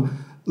so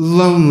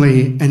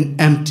lonely and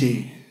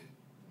empty.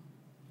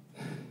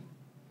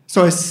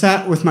 So I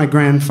sat with my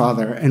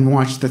grandfather and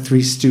watched the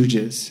Three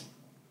Stooges.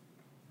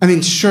 I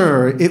mean,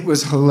 sure, it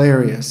was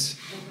hilarious,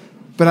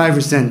 but I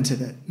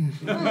resented it.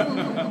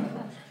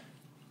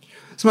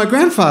 So my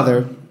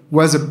grandfather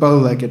was a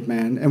bow-legged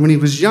man, and when he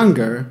was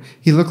younger,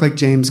 he looked like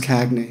James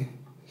Cagney.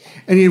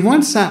 And he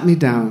once sat me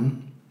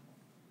down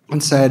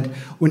and said,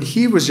 when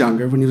he was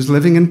younger, when he was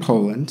living in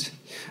Poland,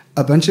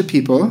 a bunch of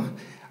people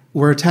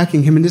were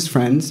attacking him and his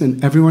friends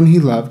and everyone he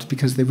loved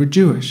because they were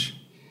Jewish.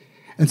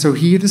 And so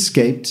he had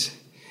escaped,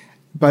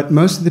 but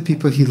most of the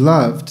people he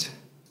loved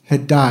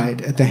had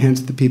died at the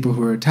hands of the people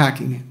who were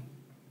attacking him.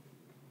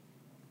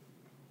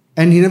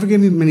 And he never gave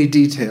me many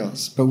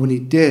details, but when he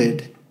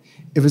did,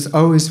 it was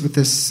always with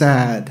this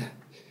sad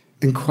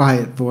and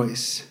quiet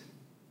voice.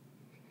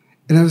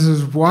 And as I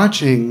was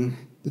watching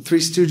The Three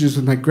Stooges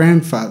with my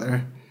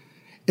grandfather,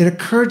 it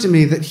occurred to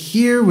me that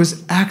here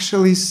was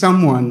actually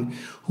someone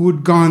who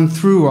had gone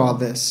through all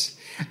this.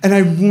 And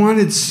I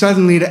wanted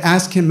suddenly to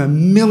ask him a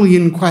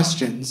million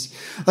questions.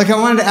 Like I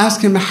wanted to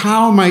ask him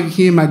how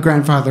he and my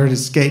grandfather had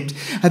escaped.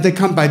 Had they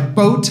come by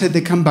boat? Had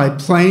they come by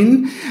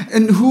plane?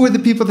 And who were the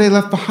people they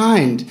left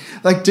behind?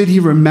 Like, did he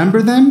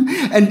remember them?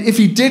 And if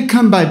he did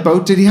come by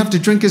boat, did he have to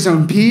drink his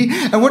own pee?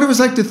 And what it was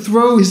like to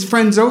throw his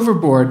friends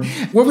overboard?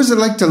 What was it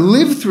like to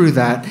live through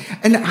that?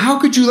 And how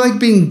could you like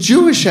being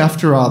Jewish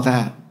after all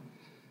that?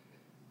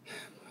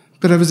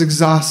 But I was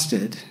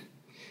exhausted.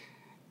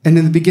 And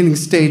in the beginning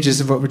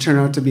stages of what would turn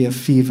out to be a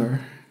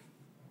fever.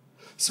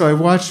 So I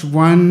watched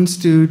one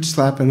stooge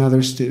slap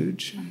another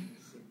stooge.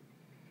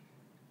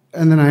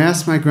 And then I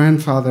asked my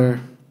grandfather,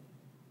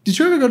 "Did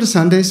you ever go to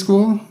Sunday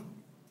school?"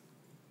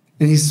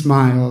 And he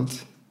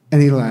smiled,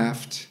 and he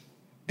laughed,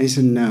 and he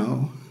said,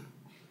 "No."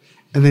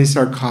 And then he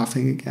started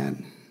coughing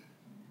again.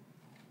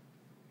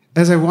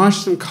 As I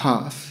watched him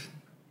cough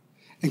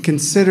and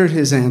considered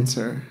his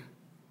answer,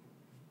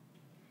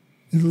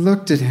 I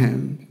looked at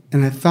him,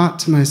 and I thought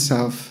to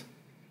myself,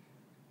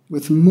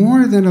 with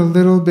more than a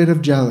little bit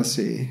of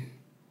jealousy,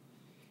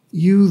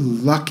 "You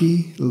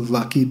lucky,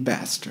 lucky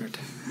bastard."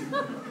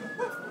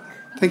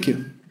 Thank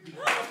you.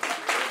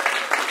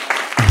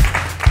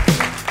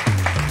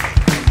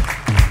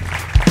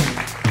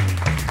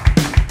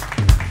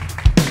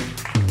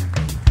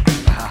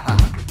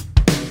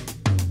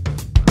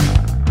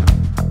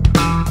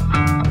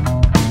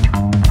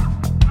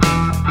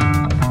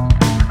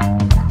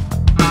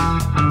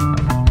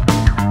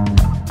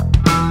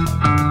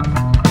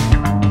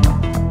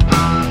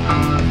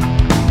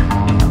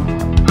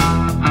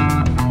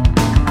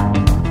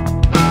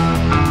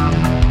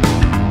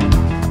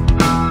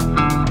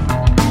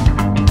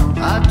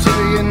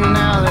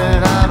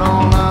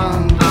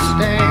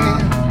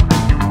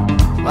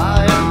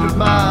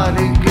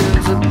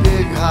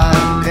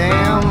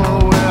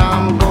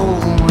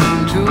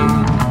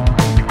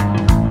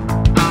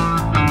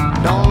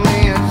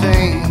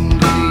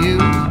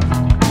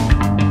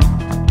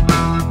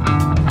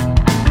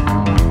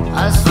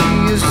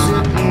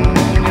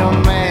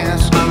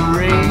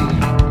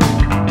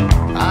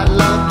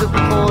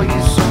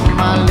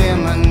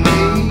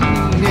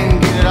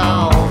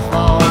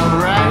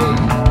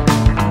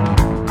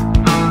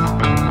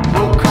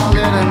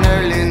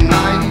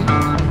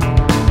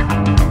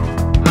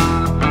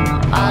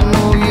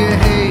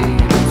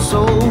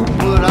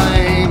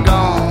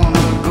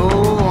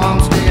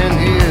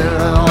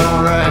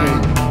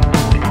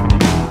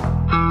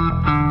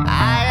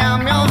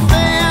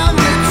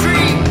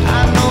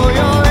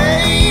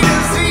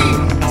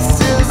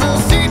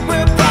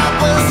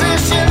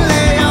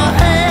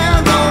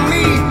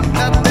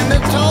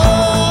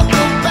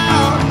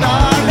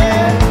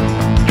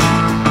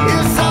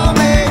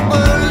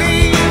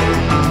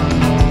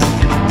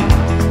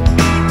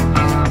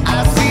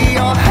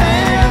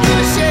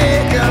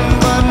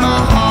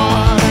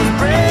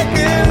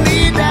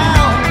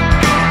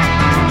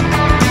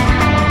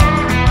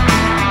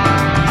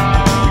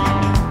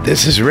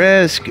 This is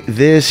Risk.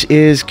 This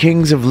is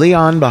Kings of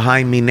Leon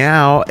behind me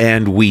now,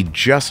 and we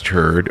just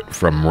heard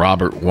from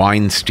Robert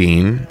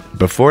Weinstein.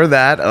 Before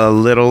that, a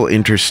little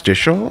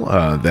interstitial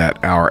that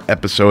our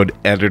episode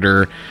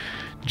editor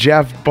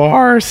Jeff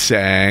Barr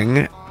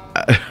sang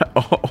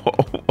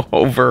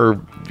over.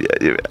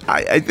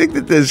 I think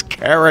that this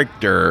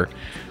character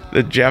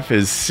that Jeff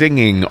is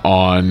singing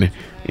on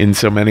in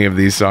so many of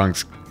these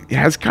songs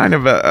has kind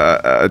of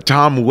a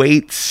Tom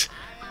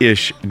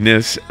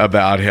Waits-ishness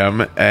about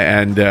him,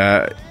 and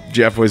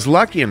Jeff was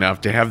lucky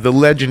enough to have the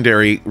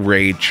legendary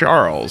Ray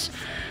Charles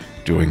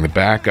doing the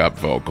backup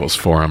vocals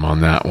for him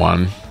on that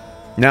one.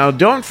 Now,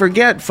 don't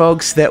forget,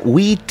 folks, that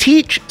we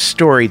teach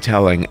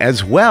storytelling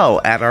as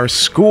well at our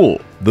school.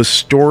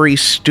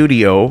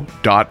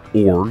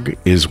 TheStoryStudio.org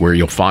is where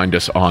you'll find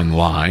us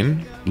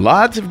online.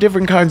 Lots of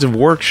different kinds of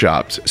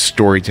workshops.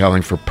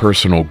 Storytelling for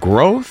personal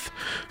growth,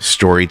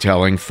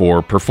 storytelling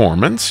for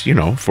performance,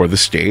 for the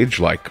stage,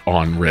 like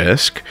on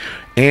Risk,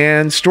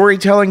 and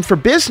storytelling for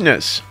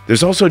business.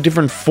 There's also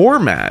different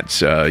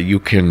formats. You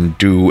can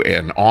do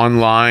an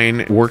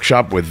online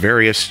workshop with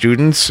various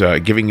students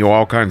giving you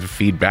all kinds of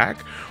feedback,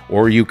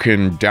 or you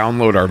can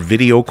download our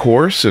video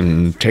course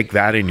and take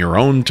that in your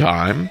own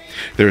time.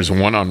 There's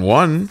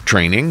one-on-one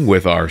training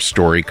with our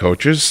story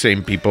coaches,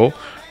 same people.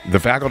 The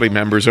faculty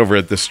members over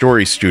at the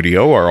Story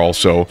Studio are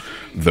also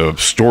the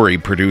story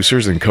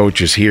producers and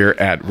coaches here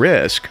at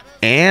Risk.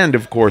 And,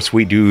 of course,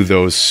 we do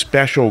those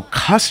special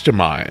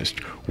customized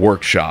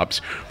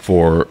workshops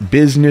for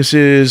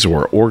businesses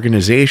or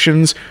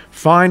organizations.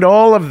 Find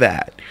all of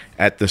that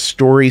at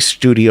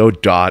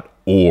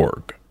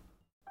thestorystudio.org.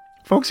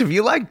 Folks, if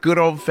you like good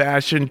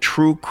old-fashioned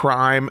true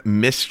crime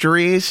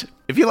mysteries,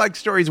 if you like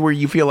stories where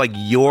you feel like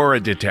you're a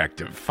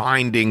detective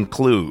finding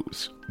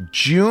clues,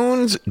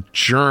 June's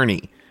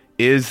Journey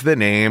is the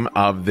name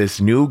of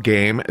this new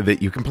game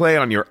that you can play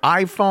on your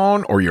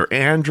iPhone or your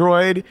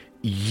Android.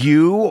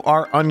 You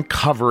are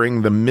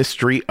uncovering the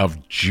mystery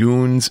of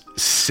June's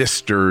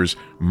sister's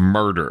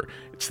murder.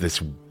 It's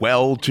this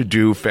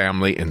well-to-do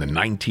family in the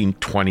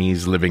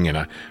 1920s living in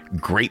a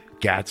Great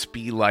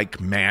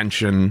Gatsby-like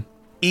mansion.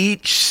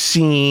 Each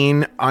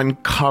scene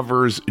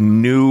uncovers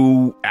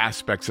new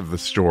aspects of the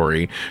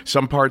story.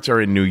 Some parts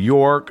are in New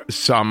York,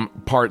 some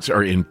parts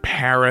are in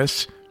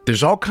Paris.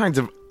 There's all kinds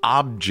of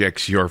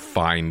objects you're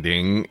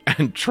finding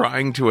and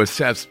trying to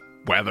assess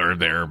whether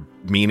they're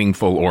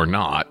meaningful or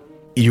not.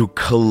 You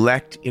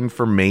collect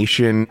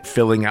information,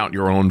 filling out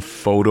your own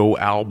photo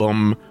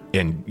album,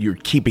 and you're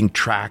keeping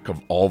track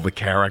of all the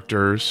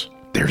characters.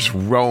 There's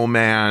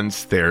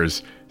romance,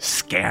 there's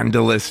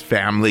scandalous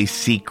family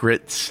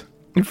secrets.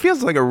 It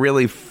feels like a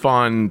really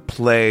fun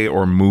play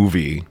or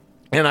movie.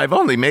 And I've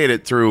only made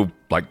it through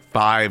like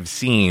 5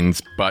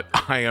 scenes, but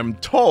I am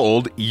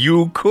told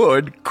you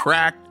could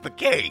crack the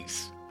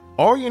case.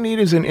 All you need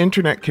is an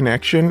internet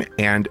connection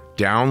and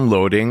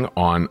downloading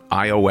on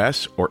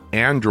iOS or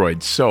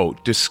Android. So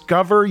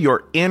discover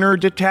your inner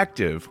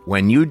detective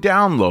when you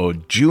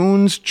download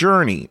June's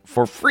Journey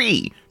for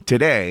free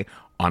today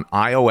on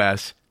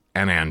iOS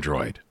and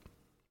Android.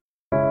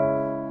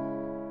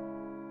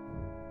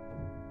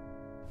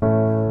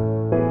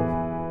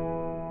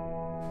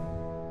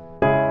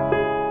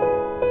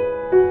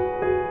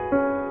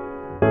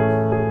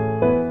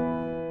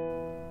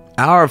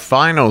 Our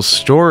final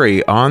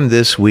story on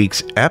this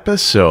week's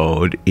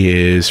episode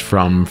is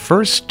from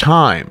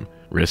first-time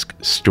Risk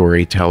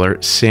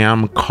storyteller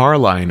Sam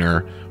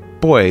Carliner.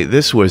 Boy,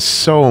 this was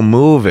so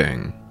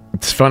moving.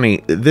 It's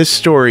funny, this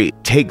story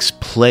takes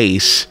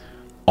place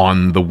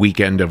on the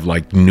weekend of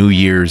like New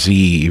Year's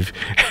Eve,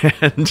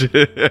 and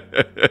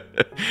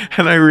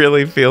I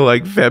really feel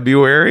like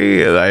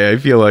February. I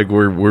feel like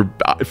we're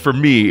for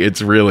me,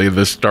 it's really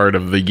the start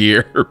of the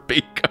year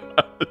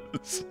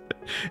because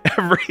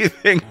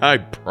everything I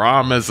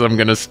promise I'm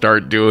going to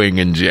start doing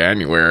in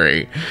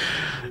January,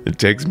 it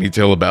takes me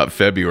till about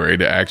February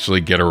to actually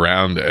get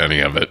around to any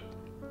of it.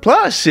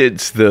 Plus,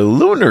 it's the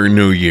Lunar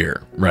New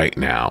Year right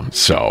now,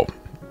 so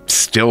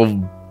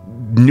still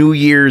New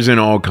Year's in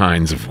all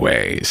kinds of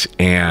ways.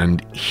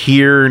 And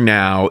here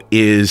now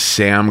is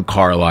Sam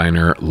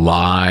Carliner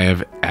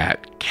live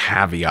at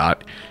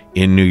Caveat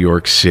in New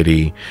York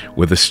City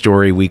with a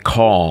story we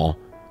call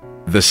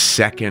The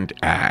Second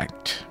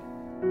Act.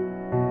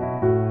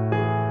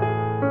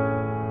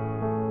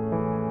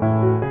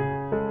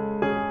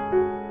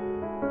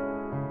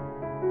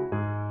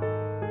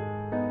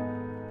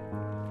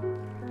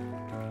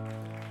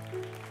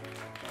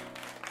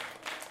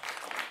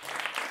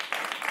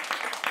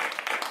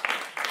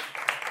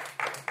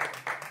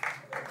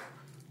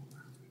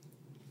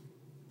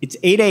 It's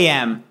 8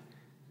 a.m.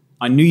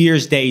 on New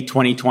Year's Day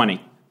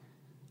 2020,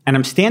 and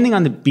I'm standing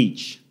on the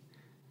beach.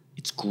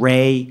 It's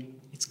gray,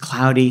 it's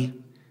cloudy,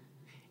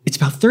 it's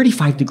about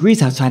 35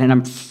 degrees outside, and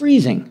I'm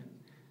freezing.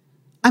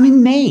 I'm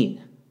in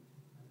Maine.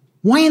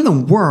 Why in the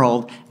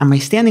world am I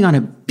standing on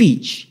a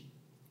beach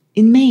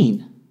in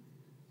Maine?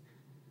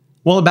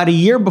 Well, about a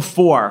year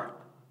before,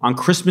 on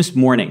Christmas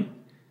morning,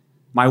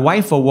 my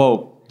wife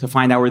awoke to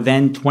find our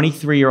then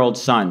 23-year-old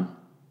son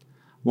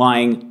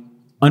lying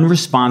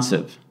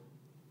unresponsive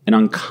and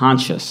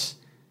unconscious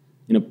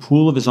in a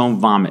pool of his own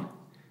vomit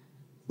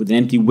with an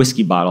empty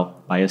whiskey bottle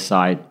by his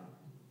side.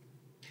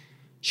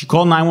 She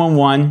called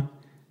 911,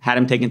 had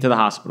him taken to the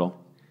hospital.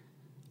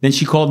 Then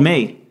she called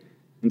me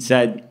and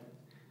said,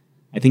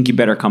 "I think you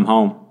better come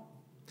home."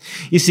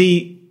 You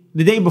see,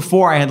 the day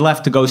before I had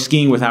left to go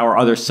skiing with our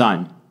other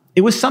son.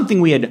 It was something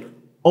we had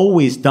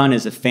always done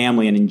as a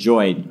family and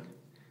enjoyed.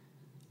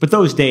 But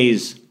those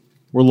days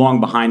were long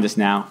behind us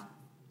now.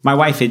 My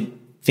wife had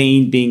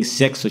feigned being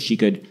sick so she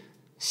could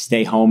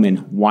stay home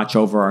and watch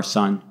over our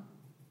son.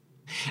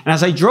 And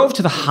as I drove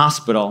to the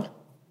hospital,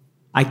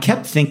 I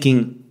kept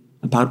thinking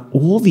about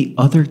all the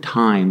other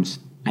times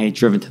I had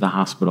driven to the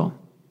hospital.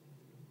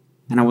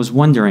 And I was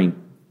wondering,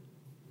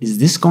 is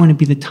this going to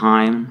be the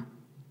time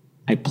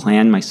I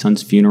plan my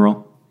son's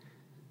funeral?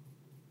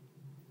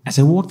 As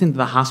I walked into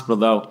the hospital,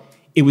 though,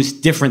 it was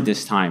different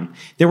this time.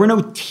 There were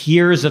no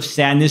tears of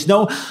sadness.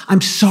 No,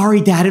 "I'm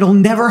sorry, Dad, it'll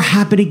never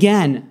happen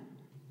again."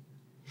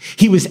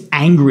 He was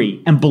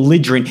angry and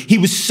belligerent. He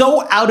was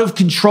so out of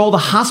control, the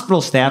hospital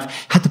staff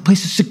had to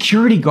place a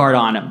security guard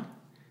on him.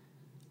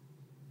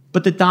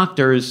 But the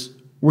doctors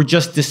were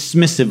just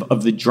dismissive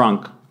of the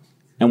drunk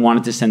and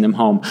wanted to send him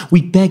home.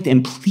 We begged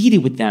and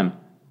pleaded with them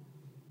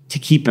to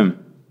keep him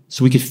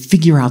so we could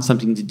figure out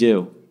something to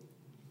do.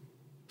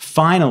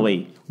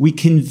 Finally, we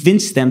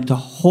convinced them to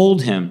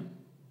hold him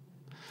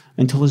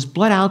until his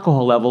blood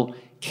alcohol level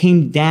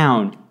came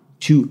down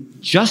to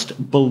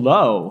just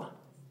below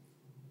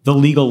the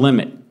legal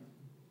limit.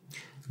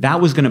 That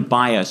was going to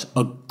buy us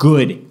a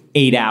good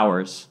 8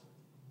 hours.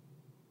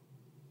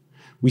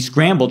 We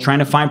scrambled trying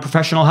to find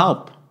professional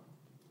help,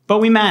 but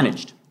we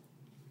managed.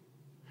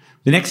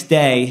 The next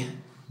day,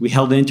 we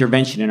held an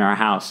intervention in our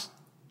house.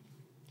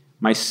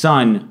 My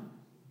son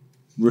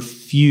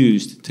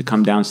refused to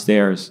come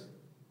downstairs.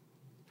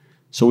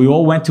 So we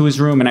all went to his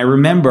room, and I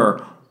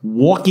remember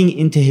walking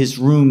into his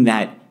room,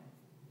 that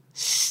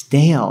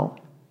stale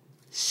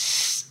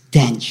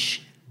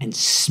stench and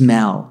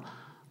smell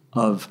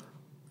of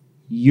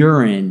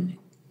urine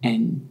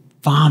and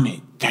vomit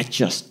that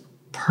just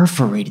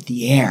perforated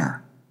the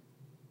air.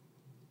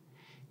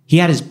 He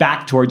had his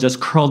back towards us,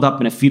 curled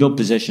up in a fetal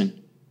position,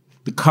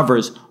 the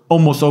covers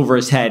almost over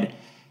his head.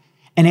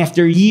 And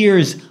after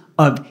years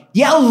of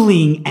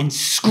yelling and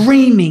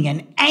screaming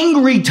and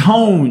angry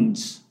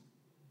tones,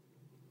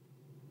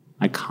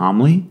 I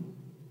calmly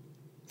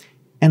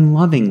and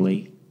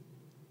lovingly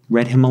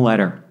read him a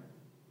letter.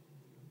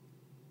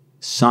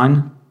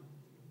 Son,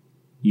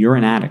 you're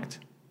an addict.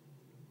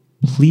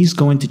 Please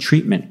go into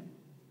treatment.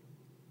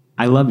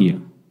 I love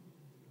you.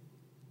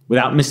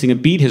 Without missing a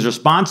beat, his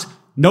response,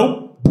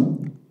 nope.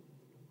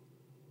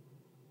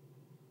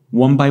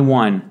 One by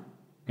one,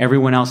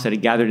 everyone else that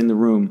had gathered in the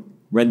room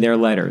read their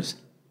letters.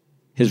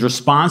 His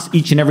response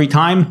each and every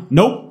time,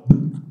 nope.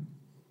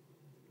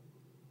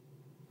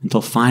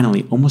 Until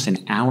finally, almost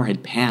an hour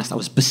had passed. I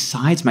was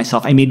besides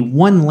myself. I made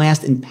one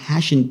last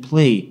impassioned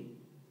plea.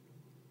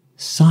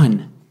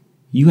 Son,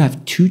 you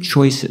have two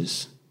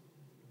choices.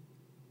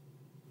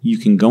 You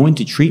can go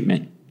into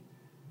treatment,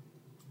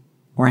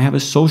 or I have a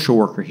social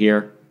worker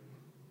here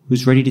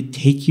who's ready to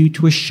take you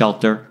to a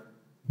shelter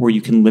where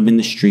you can live in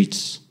the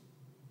streets.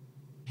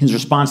 His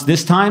response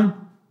this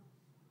time?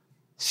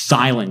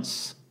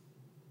 Silence.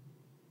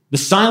 The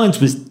silence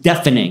was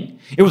deafening.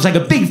 It was like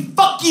a big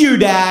fuck you,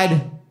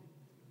 Dad.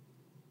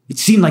 It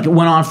seemed like it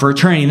went on for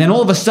eternity, and then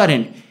all of a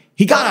sudden,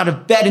 he got out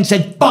of bed and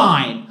said,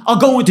 fine, I'll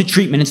go into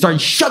treatment, and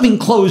started shoving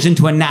clothes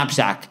into a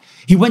knapsack.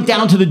 He went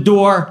down to the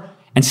door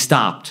and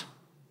stopped.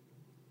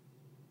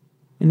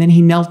 And then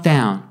he knelt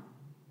down,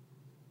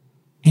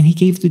 and he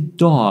gave the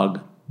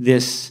dog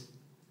this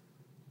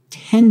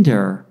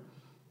tender,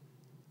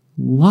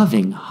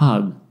 loving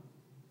hug.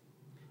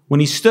 When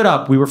he stood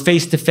up, we were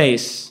face to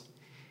face,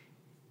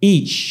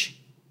 each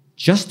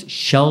just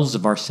shells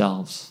of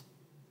ourselves,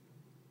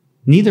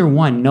 neither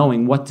one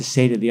knowing what to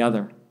say to the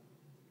other.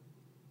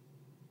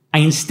 I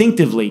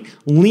instinctively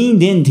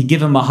leaned in to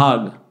give him a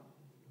hug.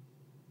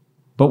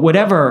 But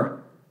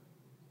whatever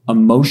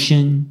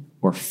emotion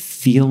or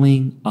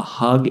feeling a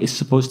hug is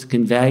supposed to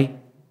convey,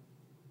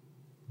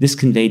 this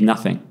conveyed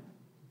nothing.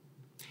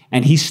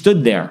 And he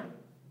stood there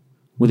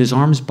with his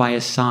arms by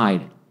his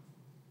side,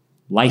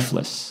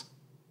 lifeless,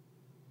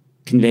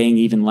 conveying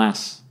even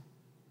less.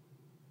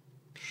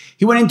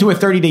 He went into a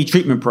 30-day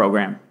treatment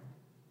program.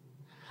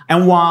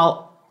 And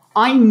while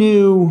I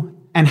knew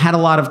and had a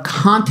lot of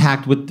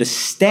contact with the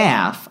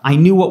staff, I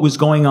knew what was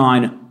going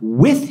on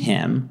with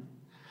him,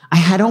 I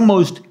had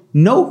almost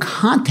no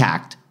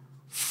contact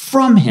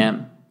from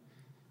him.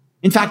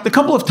 In fact, the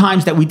couple of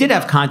times that we did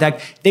have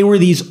contact, they were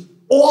these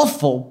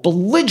awful,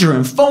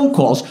 belligerent phone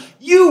calls.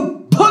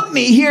 You put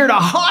me here to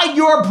hide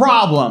your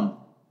problem.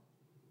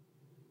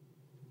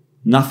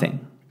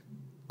 Nothing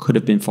could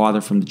have been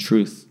farther from the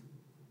truth.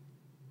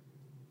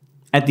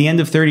 At the end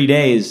of 30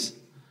 days,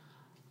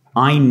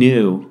 I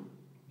knew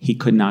he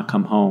could not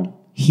come home.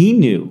 He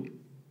knew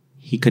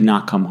he could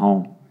not come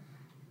home.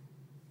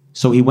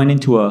 So he went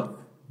into a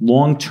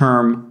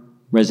long-term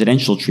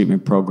residential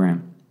treatment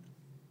program.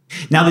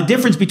 Now, the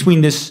difference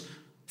between this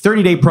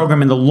 30-day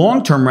program and the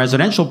long-term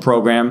residential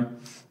program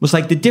was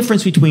like the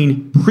difference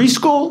between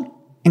preschool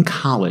and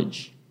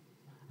college.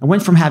 I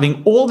went from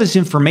having all this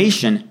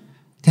information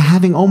to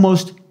having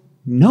almost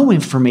no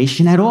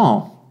information at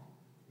all.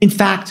 In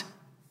fact,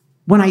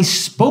 when I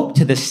spoke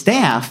to the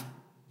staff,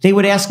 they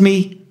would ask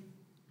me,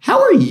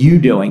 how are you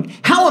doing?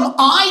 How am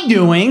I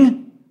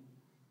doing?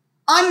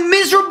 I'm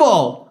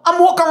miserable.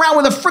 I'm walking around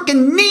with a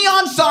freaking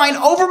neon sign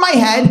over my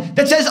head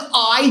that says,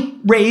 I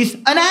raised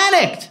an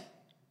addict.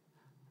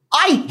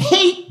 I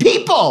hate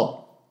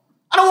people.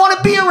 I don't want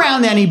to be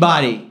around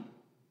anybody.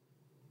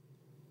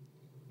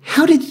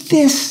 How did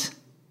this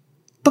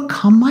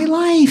become my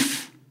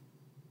life?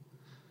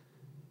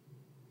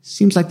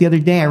 Seems like the other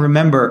day I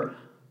remember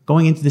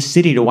going into the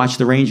city to watch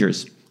the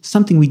Rangers,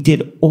 something we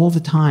did all the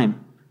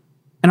time.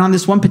 And on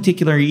this one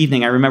particular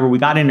evening, I remember we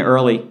got in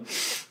early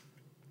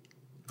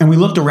and we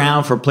looked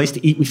around for a place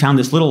to eat. We found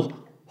this little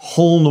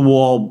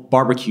hole-in-the-wall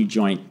barbecue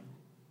joint.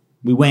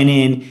 We went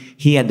in.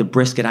 He had the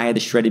brisket. I had the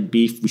shredded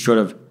beef. We sort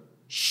of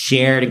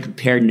shared and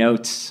compared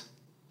notes.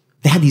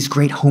 They had these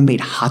great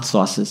homemade hot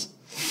sauces.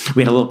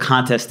 We had a little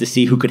contest to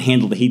see who could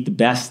handle the heat the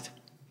best.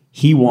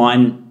 He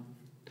won.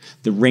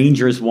 The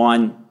Rangers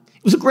won.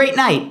 It was a great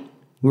night.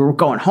 We were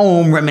going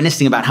home,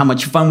 reminiscing about how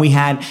much fun we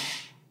had.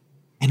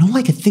 And all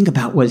I could think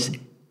about was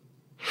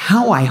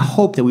how I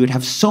hoped that we would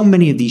have so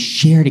many of these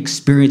shared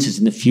experiences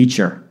in the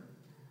future.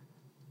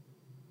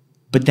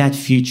 But that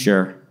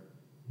future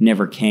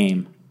never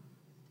came.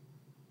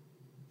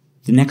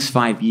 The next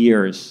 5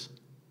 years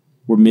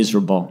were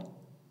miserable.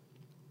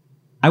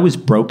 I was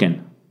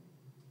broken.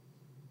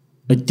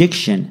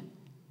 Addiction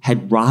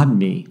had robbed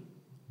me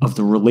of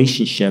the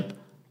relationship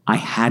I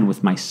had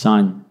with my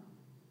son.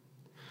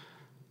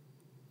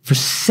 For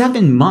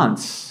 7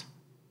 months,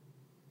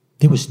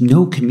 there was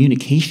no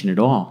communication at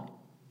all.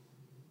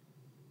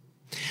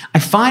 I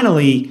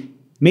finally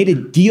made a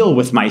deal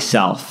with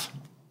myself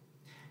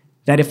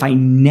that if I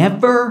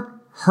never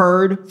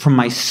heard from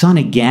my son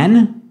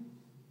again,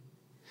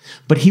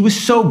 but he was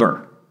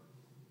sober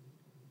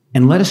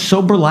and led a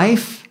sober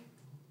life,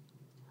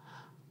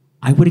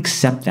 I would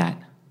accept that.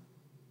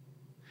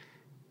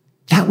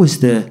 That was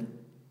the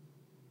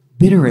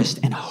bitterest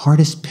and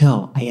hardest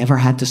pill I ever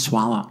had to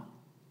swallow.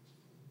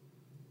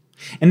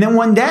 And then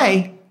one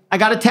day, I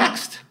got a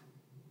text.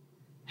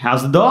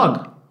 How's the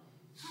dog?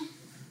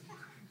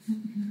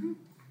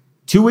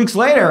 2 weeks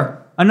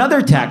later,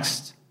 another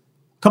text.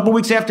 A couple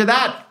weeks after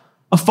that,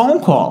 a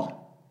phone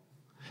call.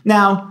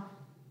 Now,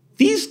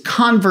 these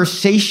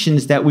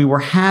conversations that we were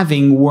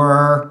having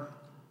were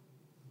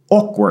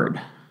awkward.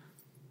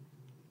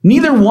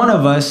 Neither one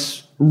of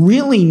us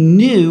really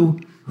knew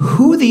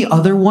who the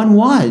other one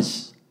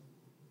was.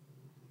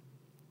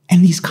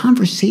 And these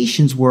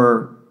conversations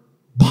were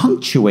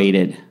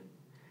punctuated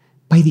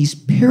by these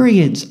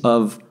periods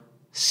of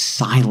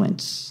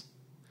silence.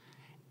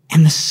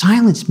 And the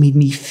silence made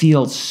me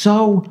feel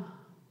so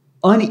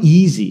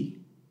uneasy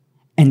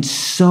and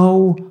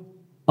so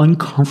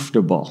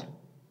uncomfortable.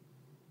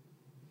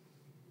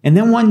 And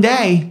then one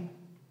day,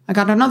 I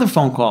got another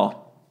phone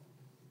call.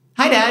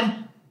 Hi,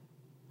 Dad.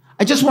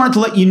 I just wanted to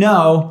let you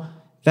know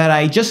that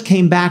I just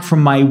came back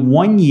from my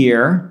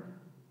 1-year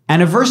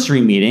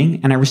anniversary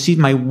meeting and I received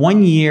my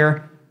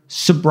 1-year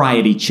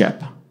sobriety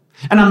chip.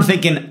 And I'm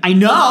thinking, I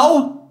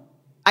know.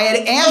 I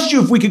had asked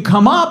you if we could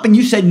come up and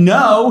you said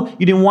no.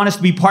 You didn't want us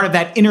to be part of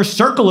that inner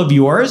circle of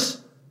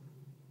yours.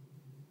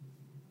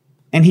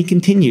 And he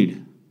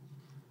continued.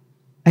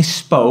 I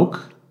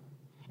spoke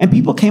and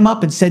people came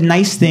up and said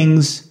nice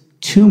things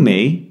to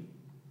me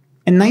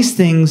and nice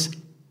things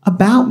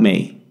about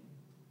me.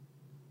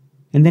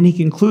 And then he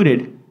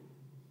concluded,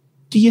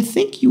 do you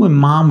think you and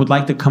Mom would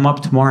like to come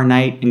up tomorrow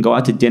night and go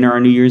out to dinner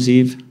on New Year's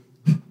Eve?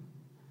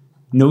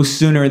 No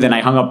sooner than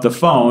I hung up the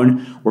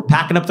phone, we're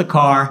packing up the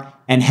car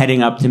and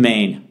heading up to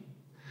Maine.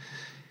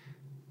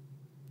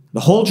 The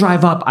whole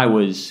drive up, I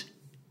was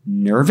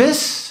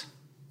nervous,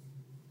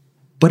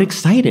 but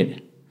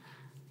excited.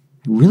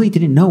 I really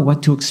didn't know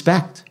what to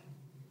expect.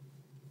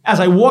 As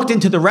I walked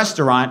into the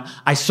restaurant,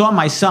 I saw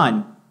my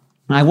son,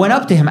 and I went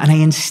up to him and I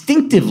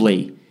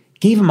instinctively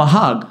gave him a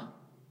hug.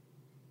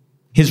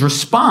 His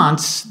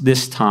response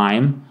this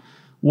time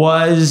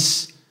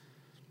was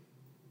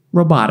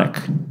robotic.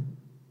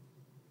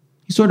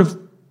 He sort of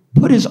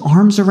put his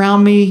arms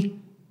around me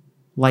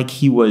like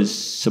he was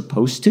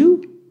supposed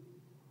to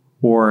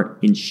or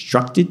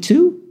instructed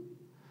to,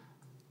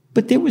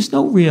 but there was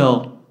no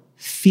real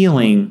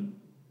feeling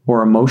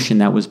or emotion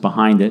that was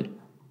behind it.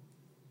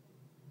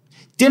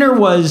 Dinner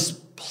was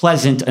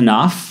pleasant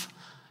enough.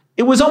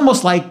 It was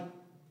almost like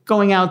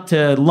going out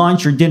to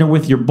lunch or dinner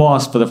with your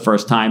boss for the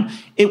first time.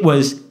 It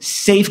was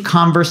safe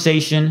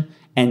conversation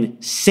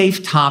and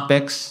safe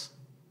topics.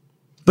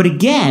 But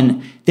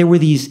again, there were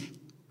these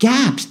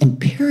gaps and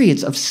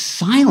periods of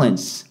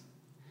silence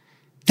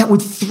that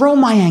would throw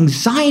my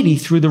anxiety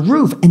through the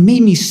roof and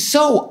made me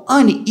so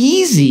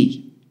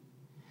uneasy.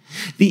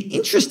 The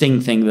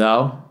interesting thing,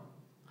 though,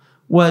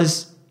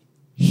 was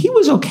he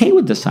was okay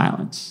with the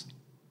silence.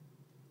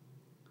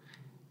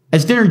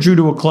 As dinner drew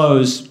to a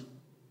close,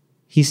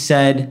 he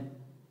said,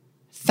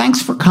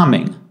 "Thanks for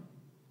coming.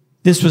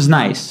 This was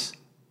nice."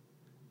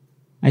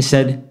 I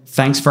said,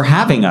 "Thanks for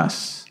having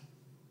us."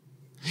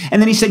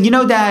 And then he said, "You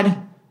know, Dad,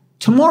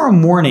 tomorrow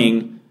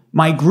morning,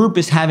 my group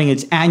is having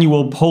its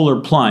annual polar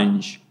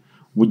plunge.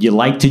 Would you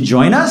like to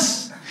join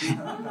us?"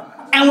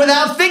 And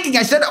without thinking,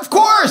 I said, "Of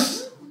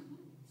course."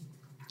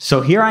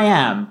 So here I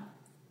am,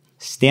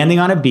 standing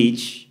on a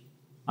beach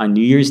on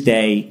New Year's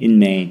Day in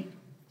Maine.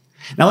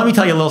 Now, let me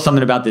tell you a little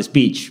something about this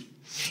beach.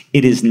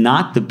 It is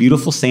not the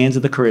beautiful sands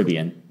of the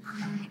Caribbean.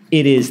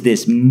 It is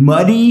this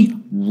muddy,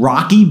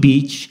 rocky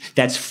beach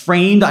that's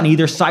framed on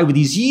either side with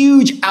these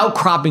huge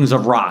outcroppings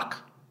of rock.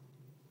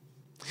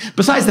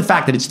 Besides the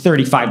fact that it's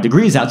 35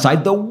 degrees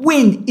outside, the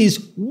wind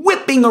is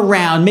whipping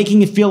around,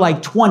 making it feel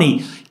like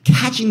 20,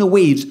 catching the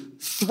waves,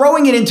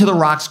 throwing it into the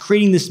rocks,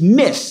 creating this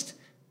mist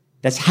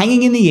that's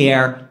hanging in the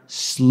air,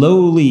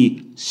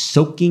 slowly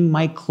soaking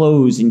my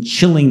clothes and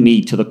chilling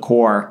me to the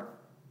core.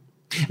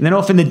 And then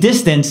off in the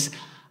distance,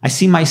 I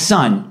see my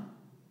son.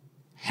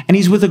 And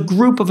he's with a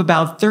group of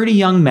about 30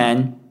 young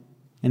men,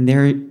 and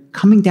they're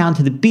coming down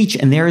to the beach,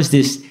 and there is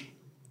this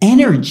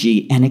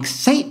energy and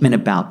excitement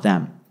about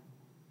them.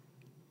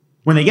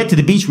 When they get to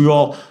the beach, we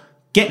all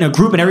get in a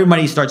group and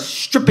everybody starts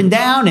stripping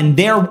down and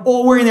they're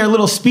all wearing their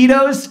little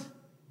Speedos.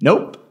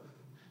 Nope.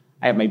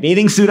 I have my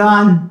bathing suit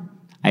on.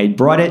 I had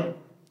brought it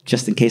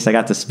just in case I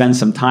got to spend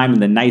some time in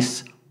the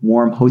nice,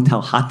 warm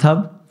hotel hot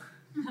tub.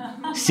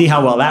 See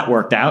how well that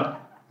worked out.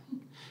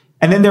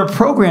 And then their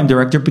program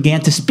director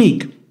began to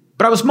speak.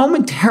 But I was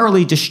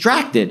momentarily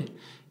distracted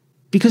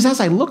because as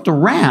I looked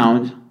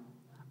around,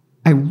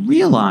 I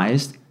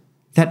realized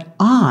that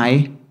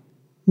I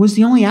was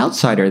the only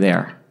outsider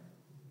there.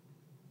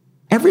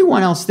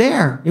 Everyone else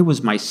there, it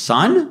was my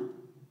son,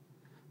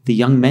 the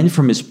young men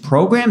from his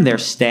program, their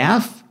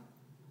staff.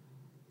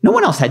 No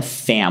one else had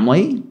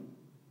family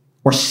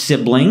or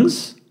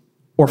siblings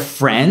or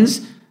friends.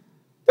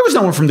 There was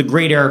no one from the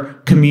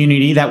greater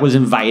community that was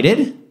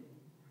invited.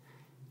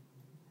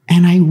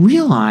 And I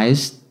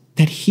realized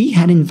that he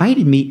had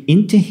invited me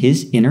into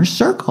his inner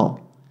circle.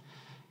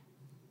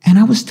 And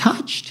I was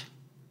touched.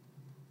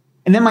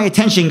 And then my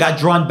attention got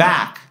drawn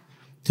back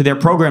to their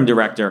program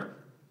director,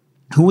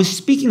 who was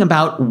speaking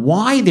about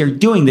why they're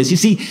doing this. You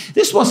see,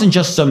 this wasn't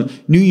just some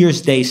New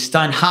Year's Day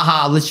stunt,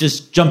 let's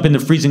just jump in the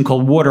freezing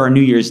cold water on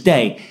New Year's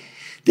Day.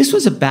 This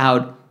was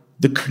about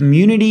the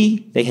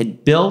community they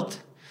had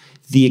built,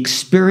 the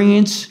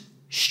experience,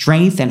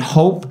 strength, and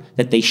hope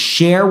that they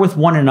share with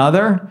one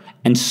another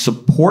and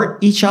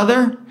support each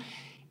other.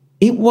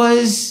 It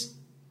was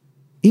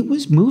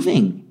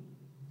moving.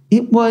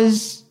 It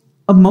was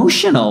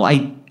emotional.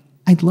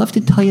 I'd love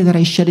to tell you that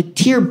I shed a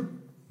tear,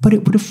 but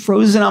it would have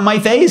frozen on my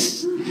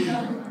face.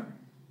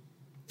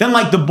 Then,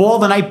 like the ball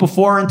the night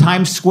before in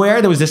Times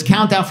Square, there was this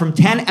countdown from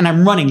 10, and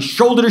I'm running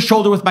shoulder to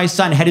shoulder with my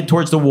son headed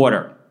towards the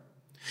water.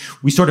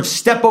 We sort of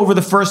step over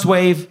the first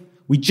wave,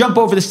 we jump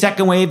over the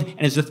second wave,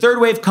 and as the third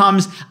wave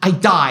comes, I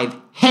dive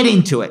head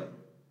into it.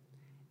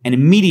 And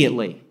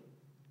immediately,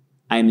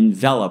 I am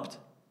enveloped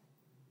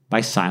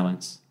by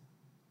silence.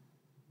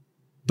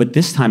 But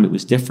this time it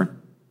was different.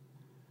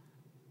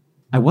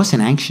 I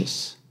wasn't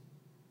anxious.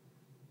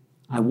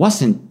 I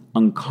wasn't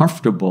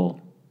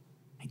uncomfortable.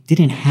 I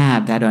didn't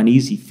have that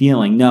uneasy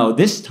feeling. No,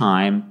 this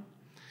time,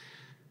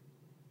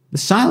 the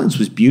silence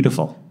was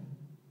beautiful.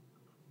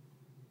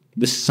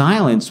 The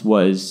silence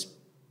was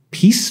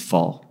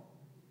peaceful.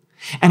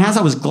 And as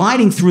I was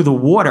gliding through the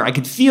water, I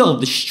could feel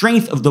the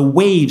strength of the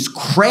waves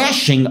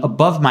crashing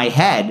above my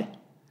head.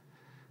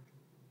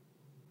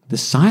 The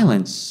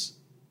silence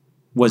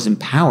was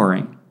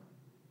empowering.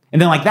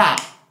 And then like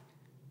that,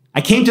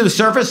 I came to the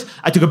surface,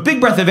 I took a big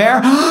breath of air,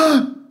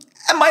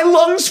 and my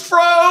lungs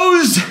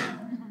froze.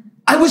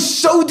 I was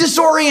so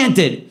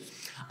disoriented.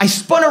 I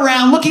spun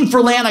around looking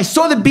for land, I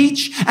saw the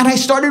beach, and I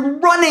started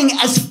running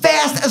as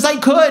fast as I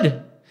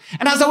could.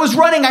 And as I was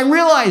running, I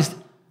realized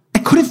I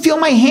couldn't feel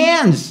my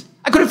hands.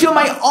 I couldn't feel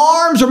my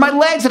arms or my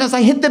legs, and as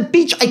I hit the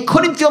beach, I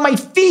couldn't feel my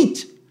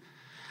feet.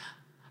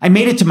 I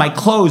made it to my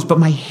clothes, but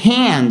my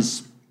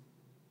hands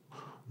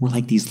were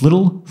like these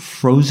little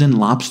frozen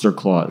lobster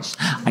claws.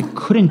 I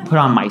couldn't put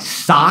on my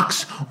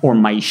socks or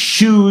my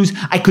shoes.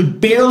 I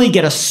could barely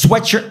get a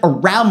sweatshirt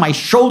around my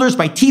shoulders.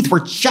 My teeth were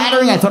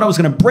chattering. I thought I was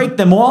going to break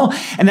them all.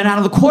 And then out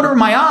of the corner of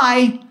my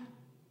eye,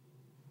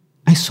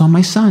 I saw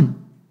my son.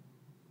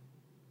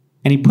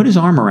 And he put his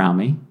arm around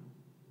me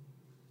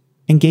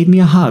and gave me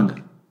a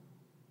hug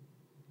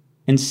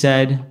and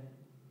said,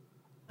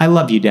 "I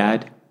love you,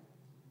 Dad."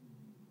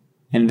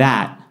 And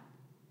that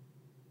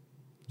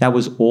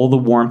was all the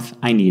warmth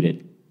I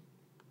needed.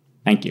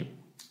 Thank you.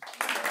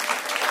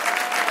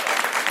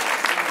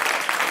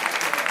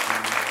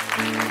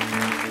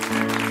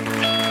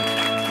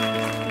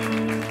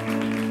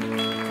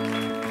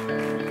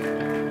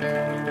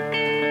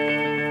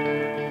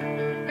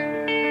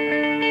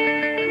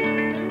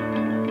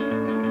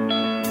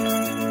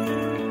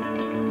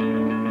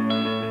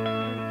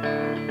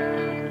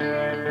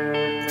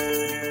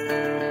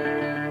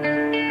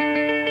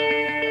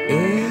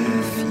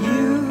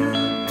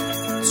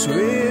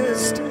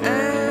 Twist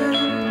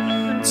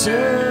and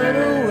turn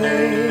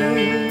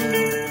away.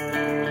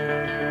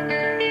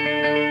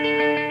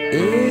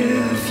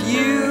 If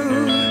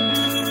you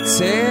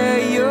tear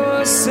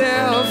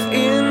yourself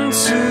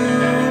into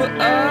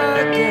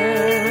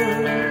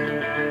again,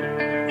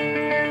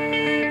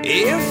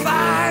 if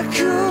I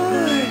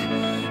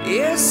could,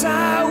 yes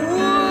I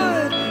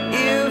would.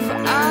 If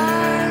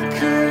I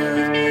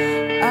could,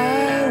 I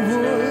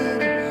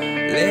would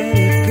let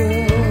it go.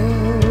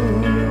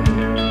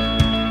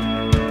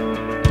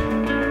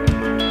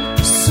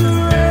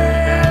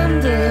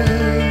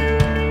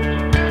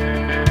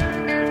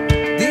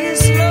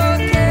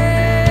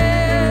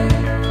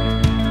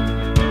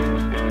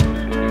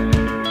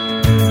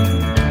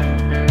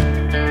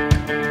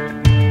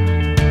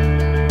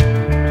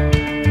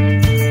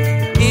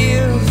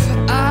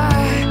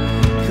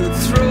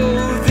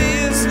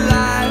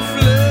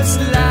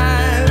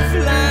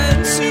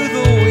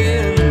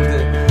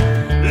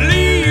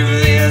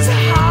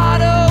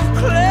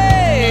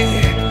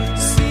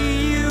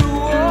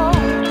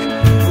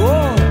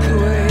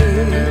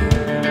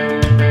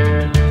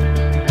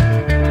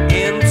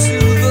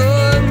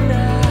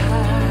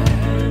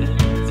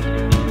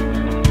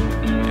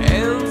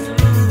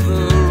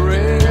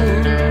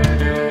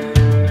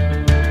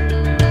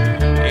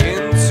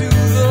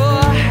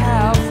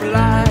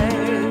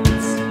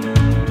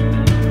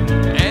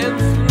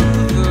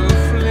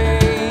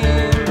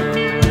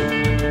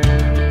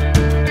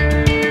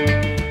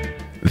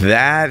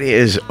 That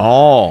is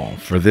all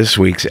for this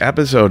week's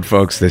episode,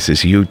 folks. This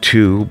is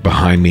U2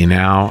 behind me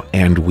now,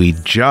 and we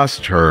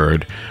just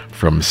heard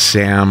from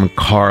Sam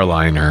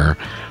Carliner.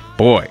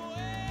 Boy,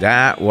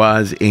 That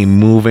was a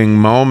moving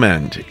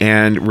moment.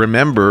 And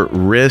remember,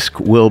 Risk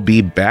will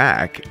be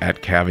back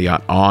at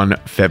Caveat on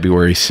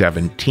February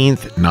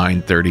 17th,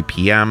 9:30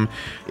 p.m.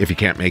 If you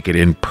can't make it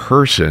in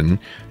person,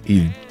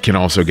 you can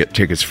also get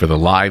tickets for the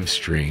live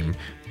stream.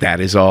 That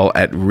is all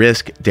at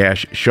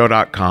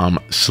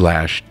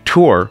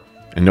risk-show.com/tour.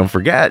 And don't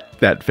forget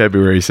that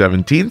February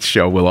 17th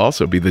show will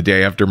also be the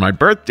day after my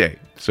birthday.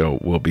 So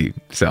we'll be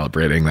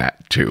celebrating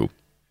that too.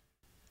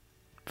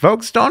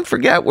 Folks, don't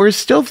forget, we're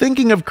still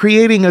thinking of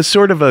creating a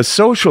sort of a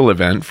social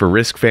event for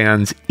Risk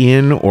fans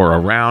in or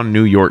around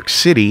New York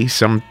City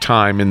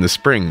sometime in the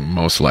spring,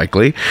 most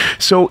likely.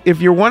 So if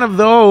you're one of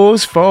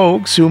those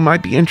folks who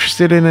might be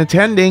interested in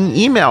attending,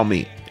 email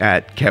me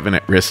at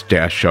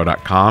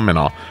kevin@risk-show.com and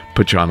I'll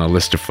put you on a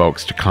list of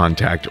folks to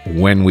contact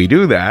when we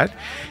do that.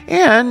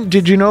 And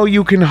did you know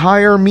you can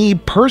hire me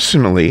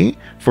personally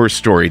for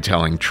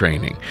storytelling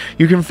training?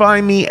 You can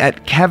find me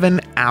at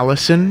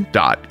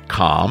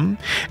kevinallison.com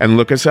and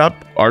look us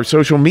up. Our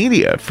social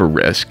media for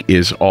Risk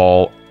is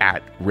all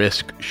at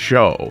Risk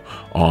Show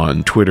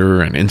on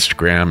Twitter and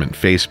Instagram and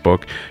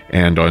Facebook.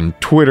 And on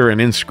Twitter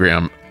and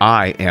Instagram,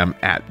 I am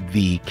at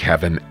the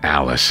Kevin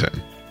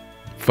Allison.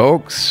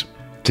 Folks,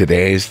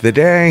 today's the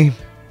day.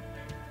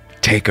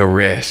 Take a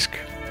risk.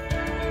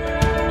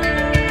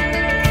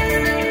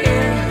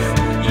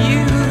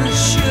 You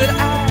should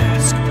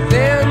ask,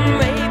 then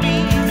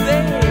maybe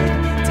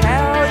they'd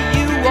tell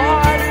you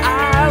what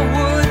I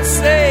would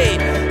say.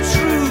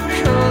 True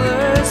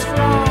colors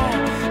fly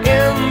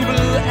in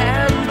blue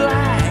and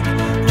black,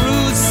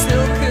 through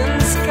silken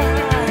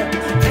sky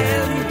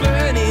and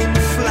burning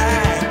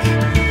flag.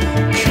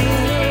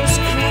 Colors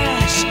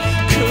crash,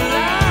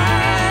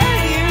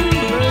 collide in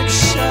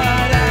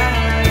bloodshot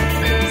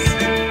eyes.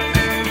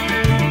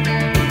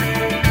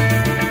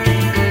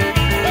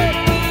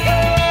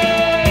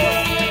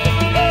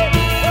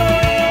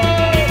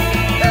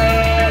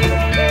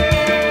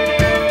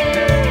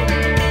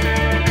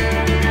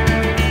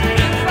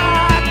 If I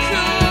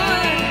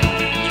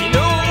could, you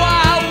know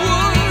I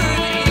would.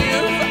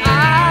 If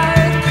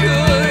I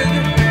could,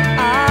 I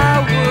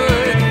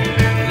would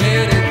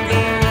let it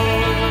go.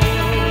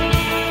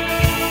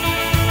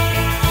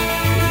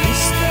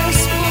 This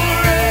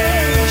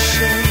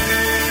desperation,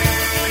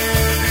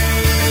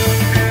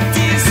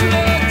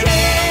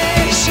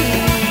 dislocation,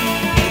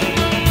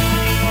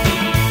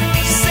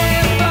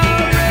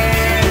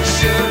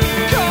 separation,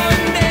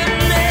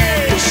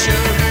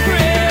 condemnation,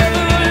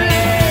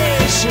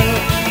 revelation,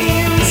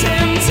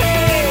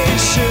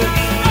 incantation,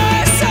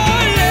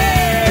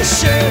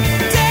 isolation,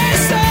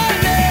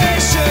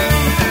 desolation.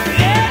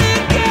 Let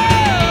it go.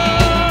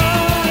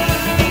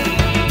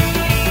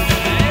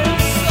 And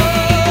so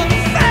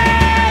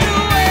fade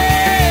away.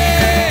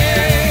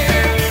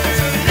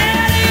 So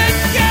let it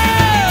go.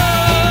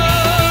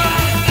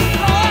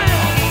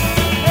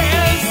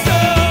 And so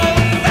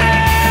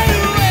fade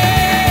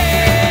away.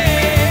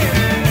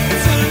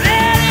 So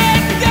let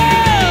it go.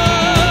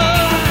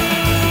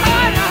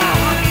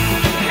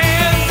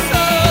 And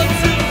so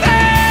to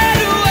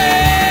fade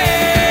away.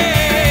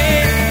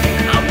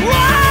 I'm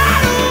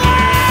wide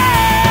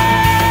awake.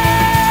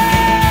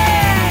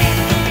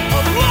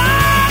 I'm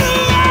wide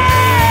awake.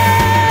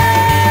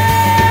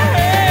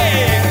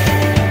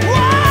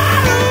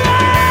 Wide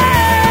awake.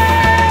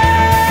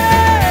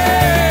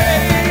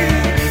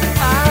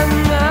 I'm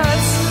not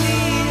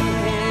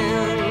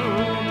sleeping.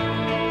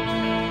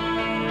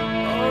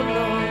 Oh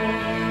no.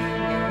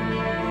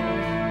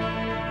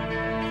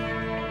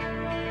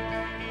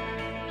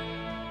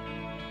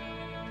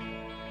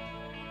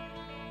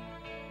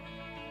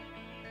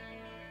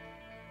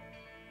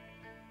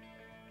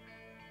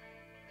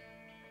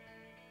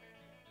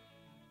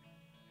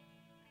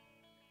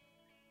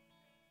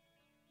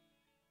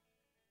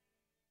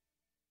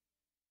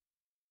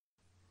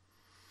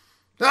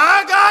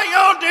 I got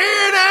your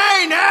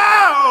DNA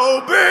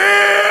now,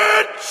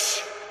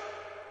 bitch!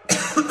 I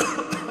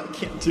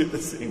can't do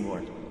this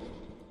anymore.